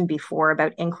I mentioned before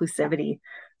about inclusivity.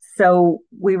 So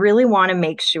we really want to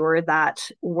make sure that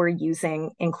we're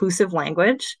using inclusive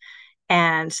language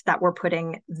and that we're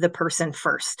putting the person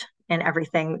first in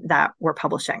everything that we're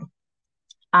publishing.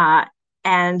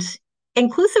 And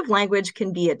inclusive language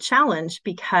can be a challenge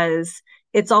because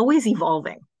it's always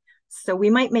evolving. So we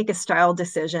might make a style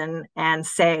decision and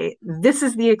say, this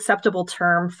is the acceptable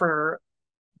term for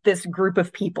this group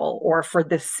of people or for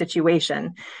this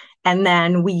situation. And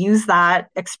then we use that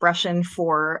expression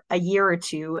for a year or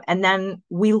two. And then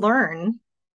we learn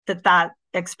that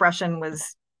expression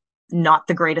was not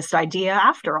the greatest idea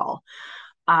after all.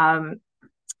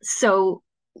 So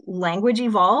language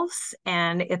evolves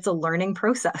and it's a learning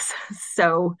process.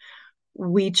 So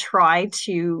we try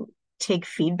to take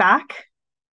feedback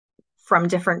from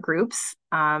different groups.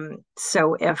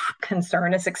 So if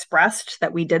concern is expressed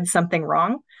that we did something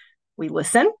wrong, we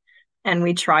listen and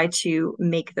we try to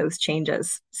make those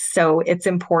changes. So it's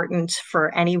important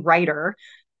for any writer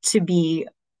to be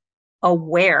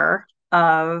aware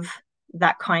of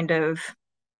that kind of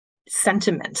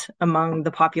sentiment among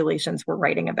the populations we're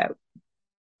writing about.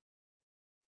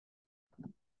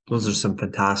 Those are some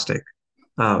fantastic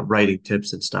writing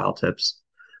tips and style tips.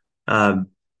 Um,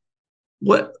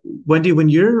 what, Wendy, when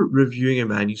you're reviewing a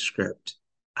manuscript,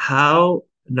 how,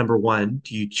 number one,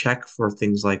 do you check for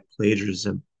things like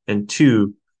plagiarism? And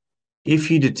two,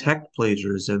 if you detect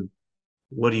plagiarism,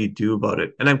 what do you do about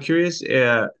it? And I'm curious,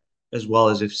 as well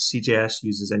as if CJS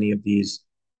uses any of these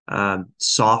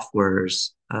softwares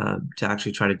to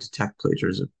actually try to detect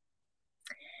plagiarism.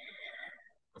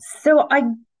 So I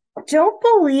don't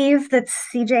believe that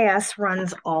CJS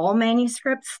runs all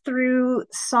manuscripts through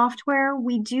software.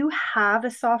 We do have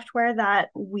a software that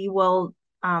we will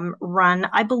run.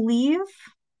 I believe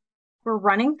we're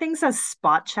running things as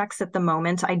spot checks at the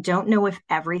moment. I don't know if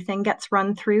everything gets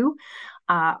run through.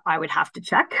 I would have to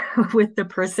check with the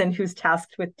person who's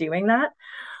tasked with doing that.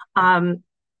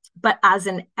 But as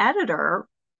an editor,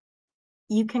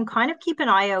 you can kind of keep an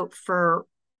eye out for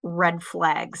red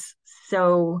flags.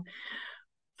 So,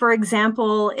 for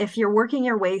example, if you're working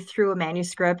your way through a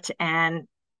manuscript and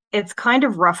it's kind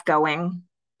of rough going,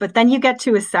 but then you get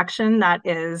to a section that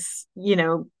is,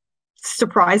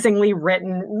 surprisingly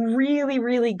written really,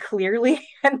 really clearly,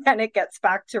 and then it gets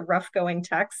back to rough going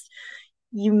text,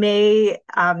 you may,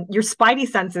 your spidey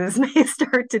senses may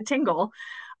start to tingle.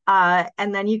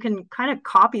 And then you can kind of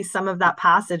copy some of that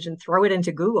passage and throw it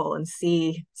into Google and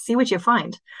see what you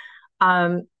find.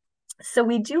 So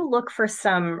we do look for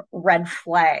some red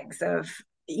flags of,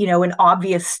 an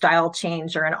obvious style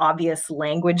change or an obvious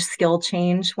language skill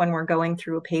change when we're going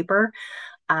through a paper,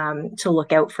 to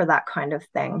look out for that kind of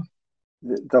thing.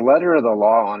 The letter of the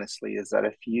law, honestly, is that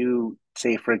if you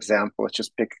say, for example,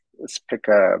 let's pick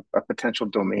a potential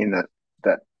domain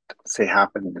that say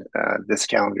happened this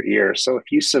calendar year. So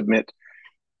if you submit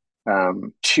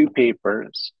two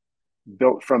papers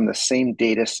built from the same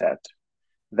data set,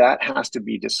 that has to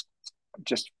be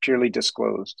just purely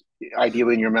disclosed.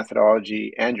 Ideally, in your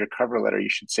methodology and your cover letter, you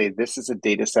should say this is a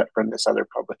data set from this other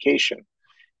publication,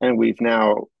 and we've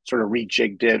now sort of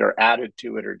rejigged it or added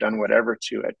to it or done whatever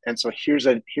to it. And so here's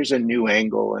a new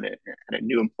angle and a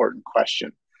new important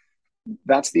question.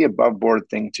 That's the above board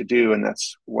thing to do, and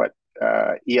that's what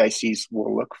EICs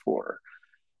will look for.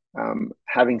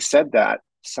 Having said that,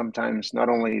 sometimes not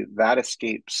only that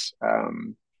escapes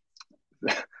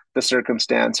the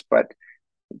circumstance, but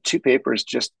two papers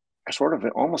just are sort of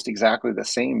almost exactly the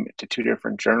same to two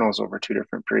different journals over two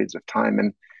different periods of time,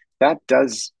 and that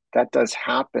does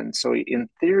happen. So in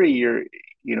theory,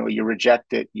 you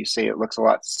reject it, you say it looks a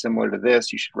lot similar to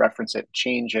this, you should reference it,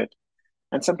 change it,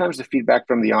 and sometimes the feedback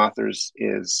from the authors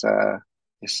is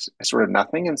sort of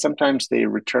nothing, and sometimes they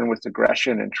return with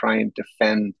aggression and try and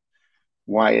defend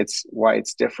why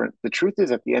it's different. The truth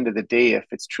is, at the end of the day, if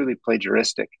it's truly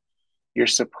plagiaristic, you're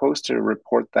supposed to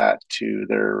report that to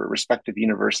their respective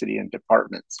university and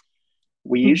departments.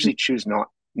 We usually choose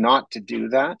not to do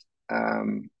that,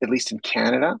 at least in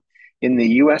Canada. In the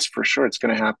US, for sure, it's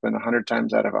going to happen 100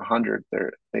 times out of 100.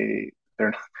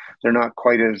 They're not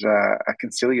quite as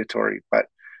conciliatory, but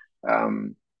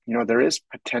there is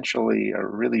potentially a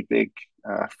really big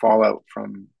fallout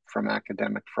from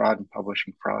academic fraud and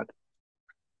publishing fraud.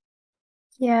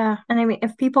 Yeah. And I mean,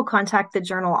 if people contact the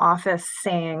journal office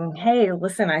saying, hey,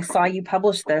 listen, I saw you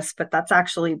publish this, but that's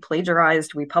actually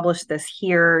plagiarized. We published this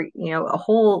here, a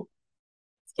whole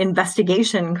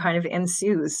investigation kind of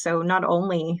ensues. So not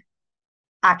only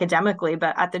academically,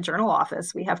 but at the journal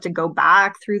office, we have to go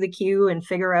back through the queue and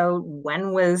figure out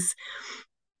when was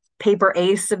paper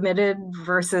A submitted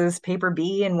versus paper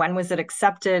B and when was it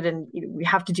accepted. And we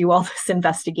have to do all this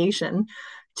investigation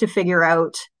to figure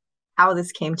out how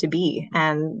this came to be.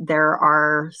 And there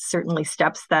are certainly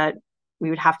steps that we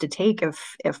would have to take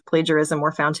if plagiarism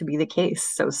were found to be the case.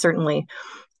 So certainly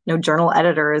no journal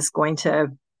editor is going to,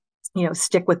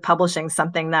 stick with publishing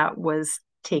something that was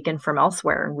taken from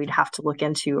elsewhere. And we'd have to look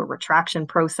into a retraction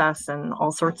process and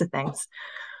all sorts of things.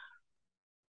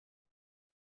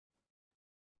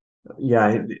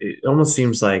 Yeah, it almost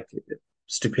seems like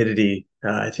stupidity,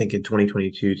 I think, in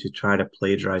 2022 to try to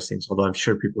plagiarize things, although I'm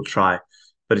sure people try,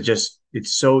 but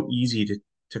it's so easy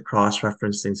to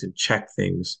cross-reference things and check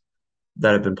things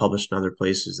that have been published in other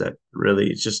places that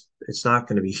really it's not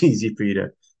going to be easy for you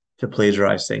to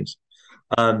plagiarize things.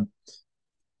 Um,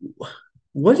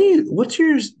 what's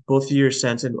both of your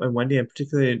sense, and Wendy, I'm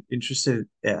particularly interested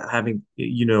having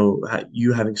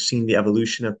you having seen the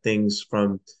evolution of things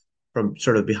from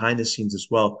sort of behind the scenes as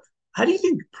well. How do you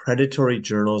think predatory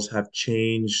journals have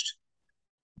changed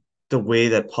the way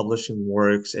that publishing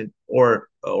works, and or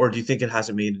do you think it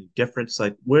hasn't made any difference?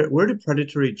 Like where do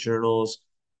predatory journals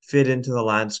fit into the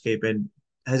landscape, and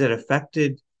has it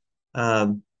affected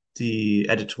the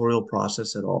editorial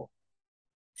process at all?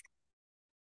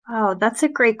 Oh, that's a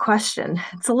great question.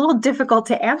 It's a little difficult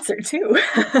to answer too.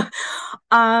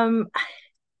 um,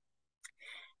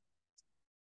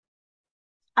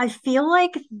 I feel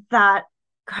like that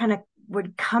kind of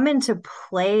would come into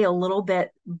play a little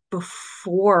bit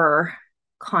before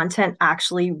content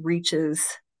actually reaches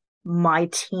my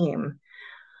team.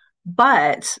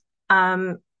 But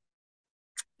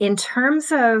in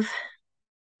terms of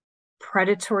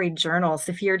predatory journals,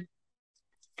 if you're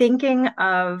thinking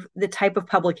of the type of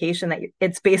publication that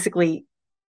it's basically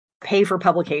pay for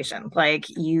publication, like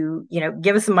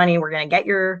give us some money, we're going to get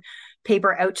your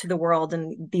paper out to the world,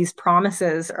 and these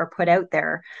promises are put out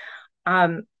there.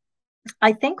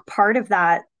 I think part of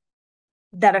that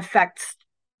affects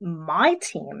my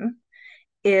team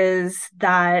is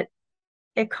that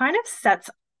it kind of sets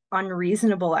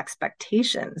unreasonable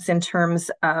expectations in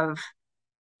terms of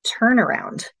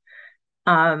turnaround.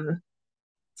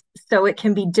 So it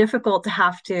can be difficult to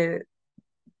have to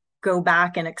go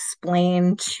back and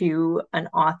explain to an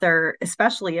author,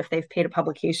 especially if they've paid a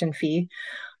publication fee,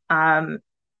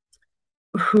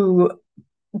 who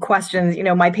questions,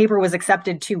 my paper was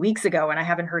accepted 2 weeks ago and I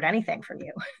haven't heard anything from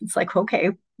you. It's like,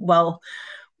 okay, well,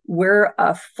 we're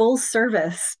a full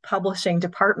service publishing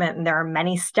department, and there are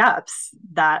many steps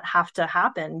that have to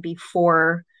happen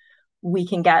before we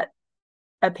can get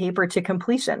a paper to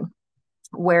completion.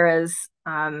 Whereas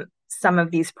some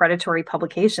of these predatory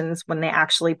publications, when they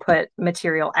actually put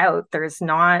material out, there's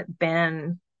not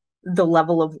been the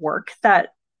level of work that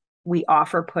we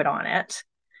offer put on it.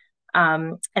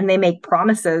 And they make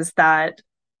promises that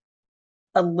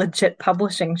a legit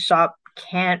publishing shop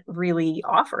can't really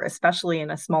offer, especially in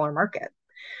a smaller market.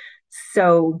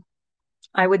 So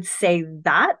I would say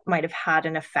that might have had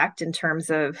an effect in terms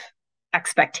of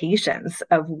expectations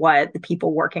of what the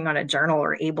people working on a journal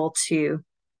are able to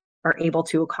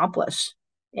accomplish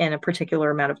in a particular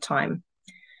amount of time.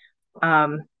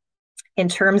 In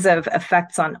terms of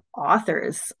effects on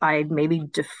authors, I'd maybe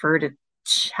defer to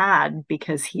Chad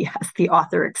because he has the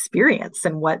author experience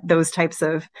and what those types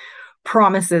of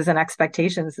promises and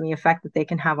expectations and the effect that they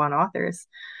can have on authors.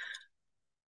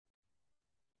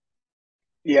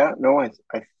 Yeah, no, I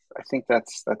think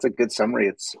that's a good summary.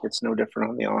 It's no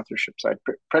different on the authorship side.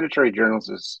 Predatory journals,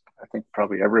 is, I think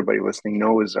probably everybody listening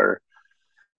knows, are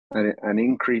an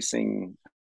increasing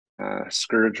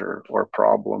scourge or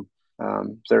problem.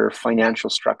 Their financial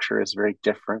structure is very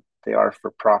different. They are for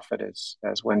profit, as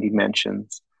Wendy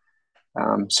mentions.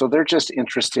 So they're just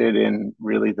interested in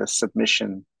really the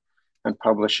submission and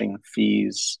publishing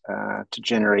fees to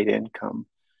generate income.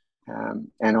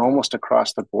 And almost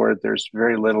across the board, there's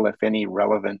very little, if any,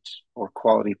 relevant or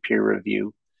quality peer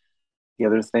review. The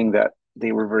other thing that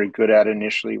they were very good at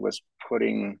initially was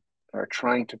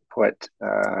trying to put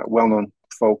well-known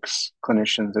folks,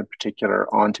 clinicians in particular,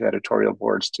 onto editorial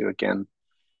boards to, again,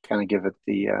 kind of give it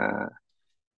the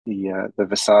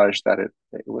visage that it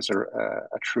was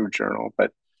a true journal,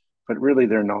 but really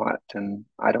they're not. And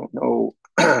I don't know,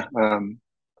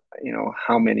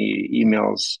 how many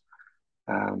emails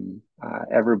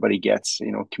everybody gets,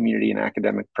 community and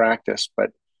academic practice, but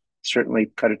certainly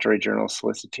predatory journal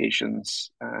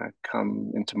solicitations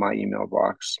come into my email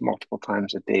box multiple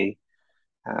times a day.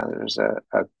 There's a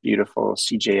beautiful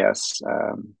CJS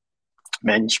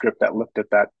manuscript that looked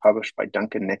at that, published by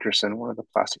Duncan Nickerson, one of the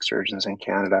plastic surgeons in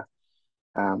Canada.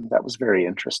 That was very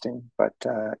interesting, but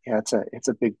yeah, it's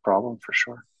a big problem for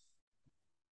sure.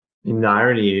 In the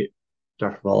irony,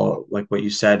 Dr. Vallo, like what you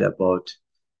said about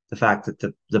the fact that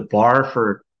the bar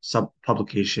for sub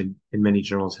publication in many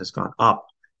journals has gone up,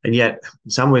 and yet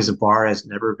in some ways the bar has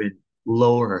never been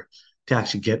lower to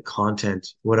actually get content,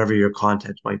 whatever your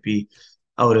content might be,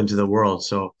 out into the world.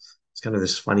 So it's kind of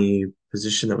this funny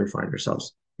position that we find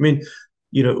ourselves. I mean,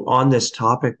 on this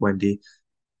topic, Wendy,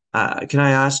 can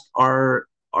I ask, how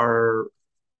are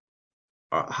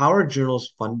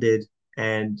journals funded?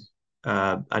 And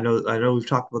I know we've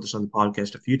talked about this on the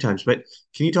podcast a few times, but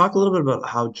can you talk a little bit about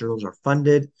how journals are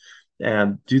funded?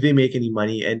 Do they make any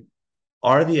money? And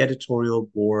are the editorial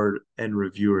board and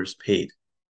reviewers paid?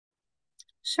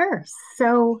 Sure.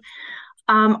 So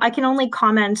I can only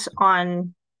comment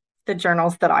on the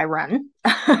journals that I run.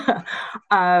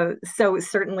 So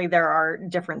certainly there are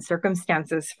different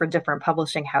circumstances for different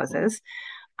publishing houses.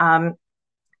 In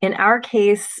our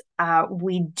case,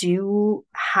 we do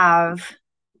have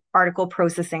article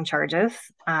processing charges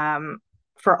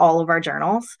for all of our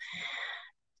journals.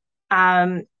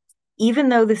 Even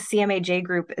though the CMAJ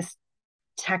group is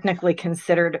technically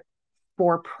considered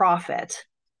for profit,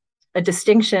 a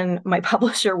distinction my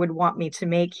publisher would want me to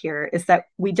make here is that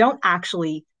we don't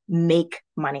actually make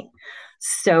money.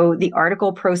 So the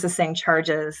article processing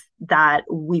charges that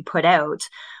we put out,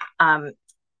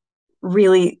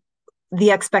 really,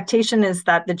 the expectation is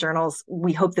that the journals,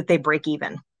 we hope that they break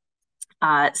even.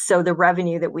 So the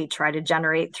revenue that we try to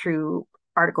generate through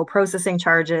article processing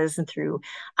charges and through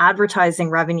advertising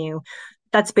revenue,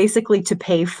 that's basically to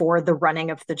pay for the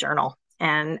running of the journal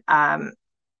and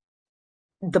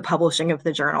the publishing of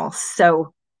the journal.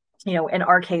 So, in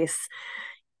our case,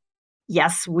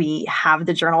 yes, we have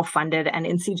the journal funded, and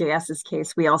in CJS's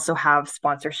case, we also have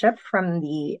sponsorship from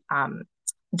the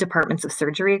departments of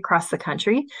surgery across the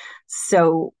country.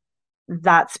 So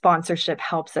that sponsorship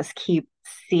helps us keep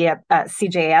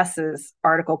CJS's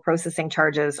article processing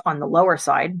charges on the lower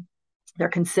side. They're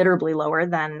considerably lower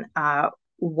than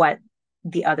what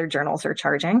the other journals are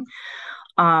charging.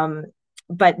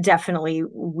 But definitely,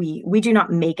 we do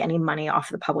not make any money off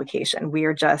the publication. We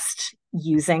are just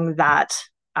using that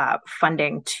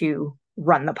funding to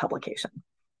run the publication.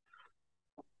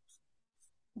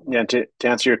 Yeah, to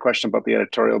answer your question about the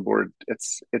editorial board,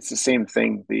 it's the same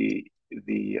thing. The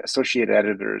associate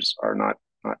editors are not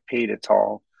paid at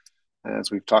all.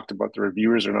 As we've talked about, the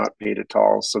reviewers are not paid at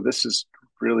all. So this is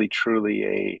really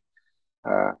truly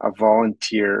a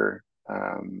volunteer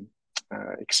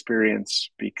experience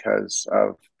because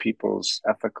of people's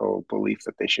ethical belief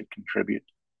that they should contribute.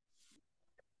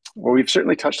 Well, we've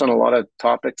certainly touched on a lot of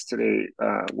topics today,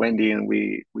 Wendy, and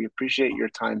we appreciate your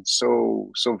time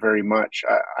so very much.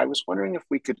 I was wondering if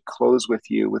we could close with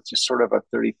you with just sort of a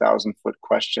 30,000-foot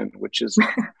question, which is,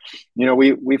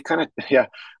 we've kind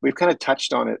of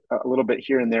touched on it a little bit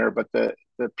here and there, but the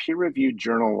peer-reviewed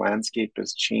journal landscape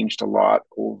has changed a lot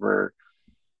over,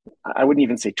 I wouldn't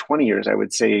even say 20 years. I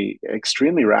would say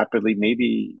extremely rapidly,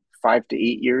 maybe 5 to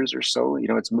 8 years or so.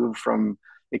 It's moved from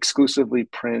exclusively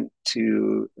print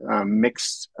to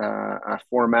mixed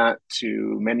format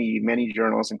to many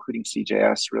journals, including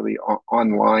CJS, really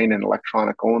online and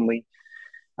electronic only.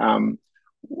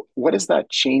 What has that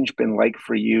change been like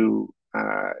for you,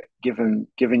 given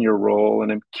your role?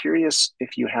 And I'm curious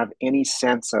if you have any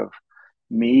sense of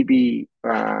maybe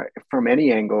from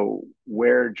any angle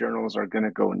where journals are going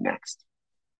to go next.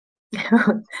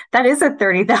 That is a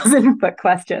 30,000-foot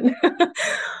question.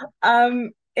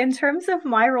 In terms of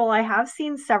my role, I have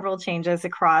seen several changes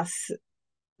across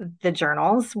the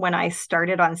journals. When I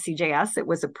started on CJS, it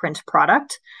was a print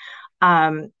product.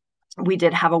 We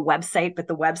did have a website, but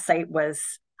the website was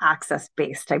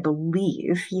access-based. I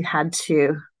believe you had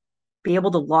to be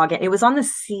able to log in. It was on the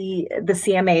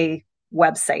CMA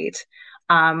website,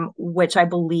 which I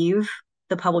believe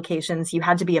the publications, you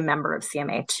had to be a member of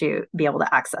CMA to be able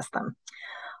to access them.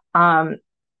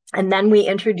 And then we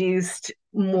introduced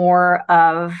more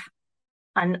of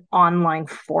an online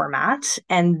format,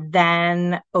 and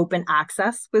then open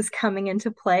access was coming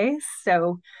into play.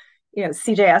 So,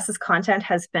 CJS's content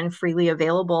has been freely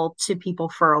available to people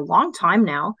for a long time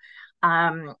now.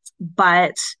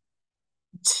 But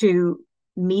to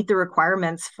meet the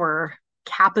requirements for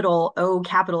capital O,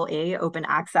 capital A, open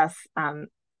access,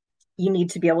 you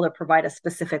need to be able to provide a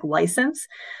specific license.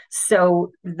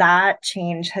 So that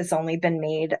change has only been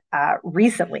made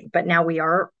recently, but now we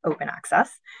are open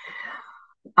access.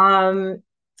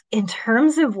 In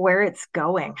terms of where it's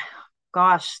going,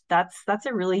 gosh, that's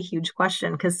a really huge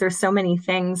question, because there's so many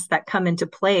things that come into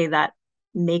play that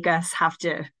make us have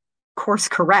to course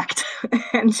correct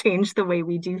and change the way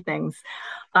we do things.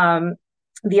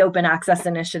 The Open Access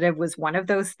Initiative was one of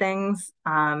those things.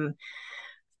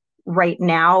 Right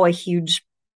now, a huge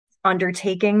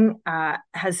undertaking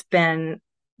has been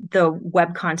the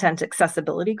Web Content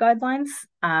Accessibility Guidelines.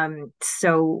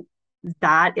 So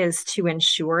that is to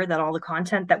ensure that all the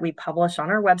content that we publish on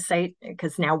our website,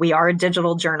 because now we are a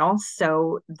digital journal,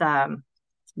 so the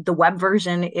web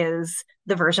version is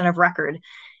the version of record.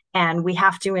 And we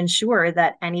have to ensure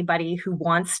that anybody who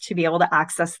wants to be able to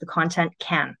access the content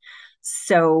can.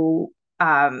 So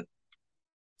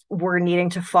we're needing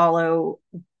to follow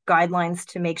guidelines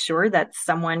to make sure that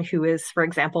someone who is, for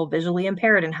example, visually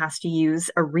impaired and has to use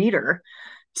a reader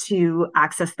to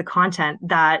access the content,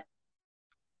 that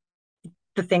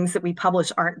the things that we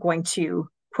publish aren't going to,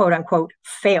 quote unquote,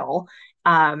 fail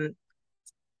the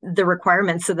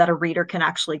requirements, so that a reader can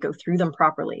actually go through them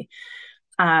properly.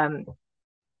 And,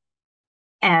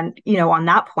 on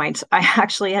that point, I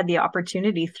actually had the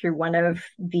opportunity through one of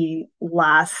the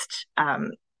last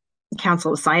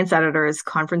Council of Science Editors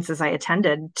conferences I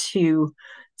attended to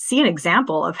see an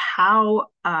example of how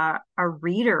a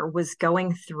reader was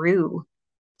going through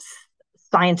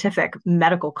scientific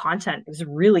medical content. It was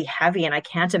really heavy, and I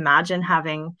can't imagine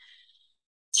having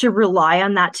to rely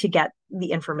on that to get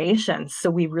the information. So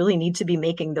we really need to be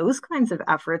making those kinds of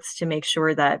efforts to make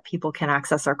sure that people can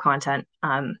access our content.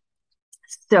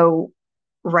 So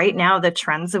right now, the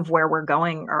trends of where we're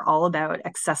going are all about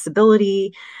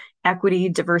accessibility, equity,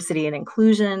 diversity, and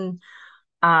inclusion.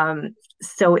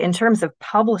 So in terms of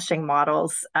publishing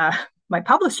models, my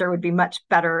publisher would be much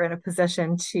better in a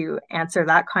position to answer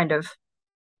that kind of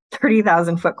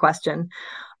 30,000 foot question.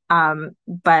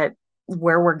 But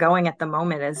where we're going at the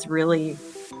moment is really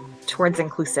towards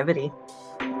inclusivity.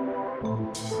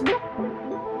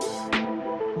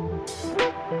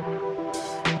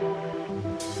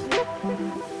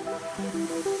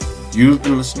 You've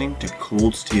been listening to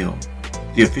Cold Steel,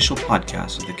 the official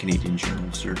podcast of the Canadian Journal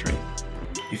of Surgery.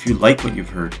 If you like what you've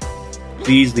heard,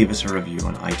 please leave us a review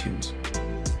on iTunes.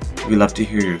 We'd love to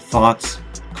hear your thoughts,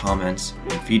 comments,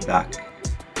 and feedback,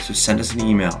 so send us an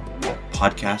email at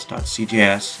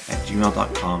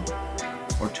podcast.cjs@gmail.com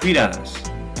or tweet at us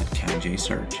at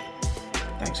CanJSurge.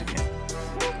 Thanks again.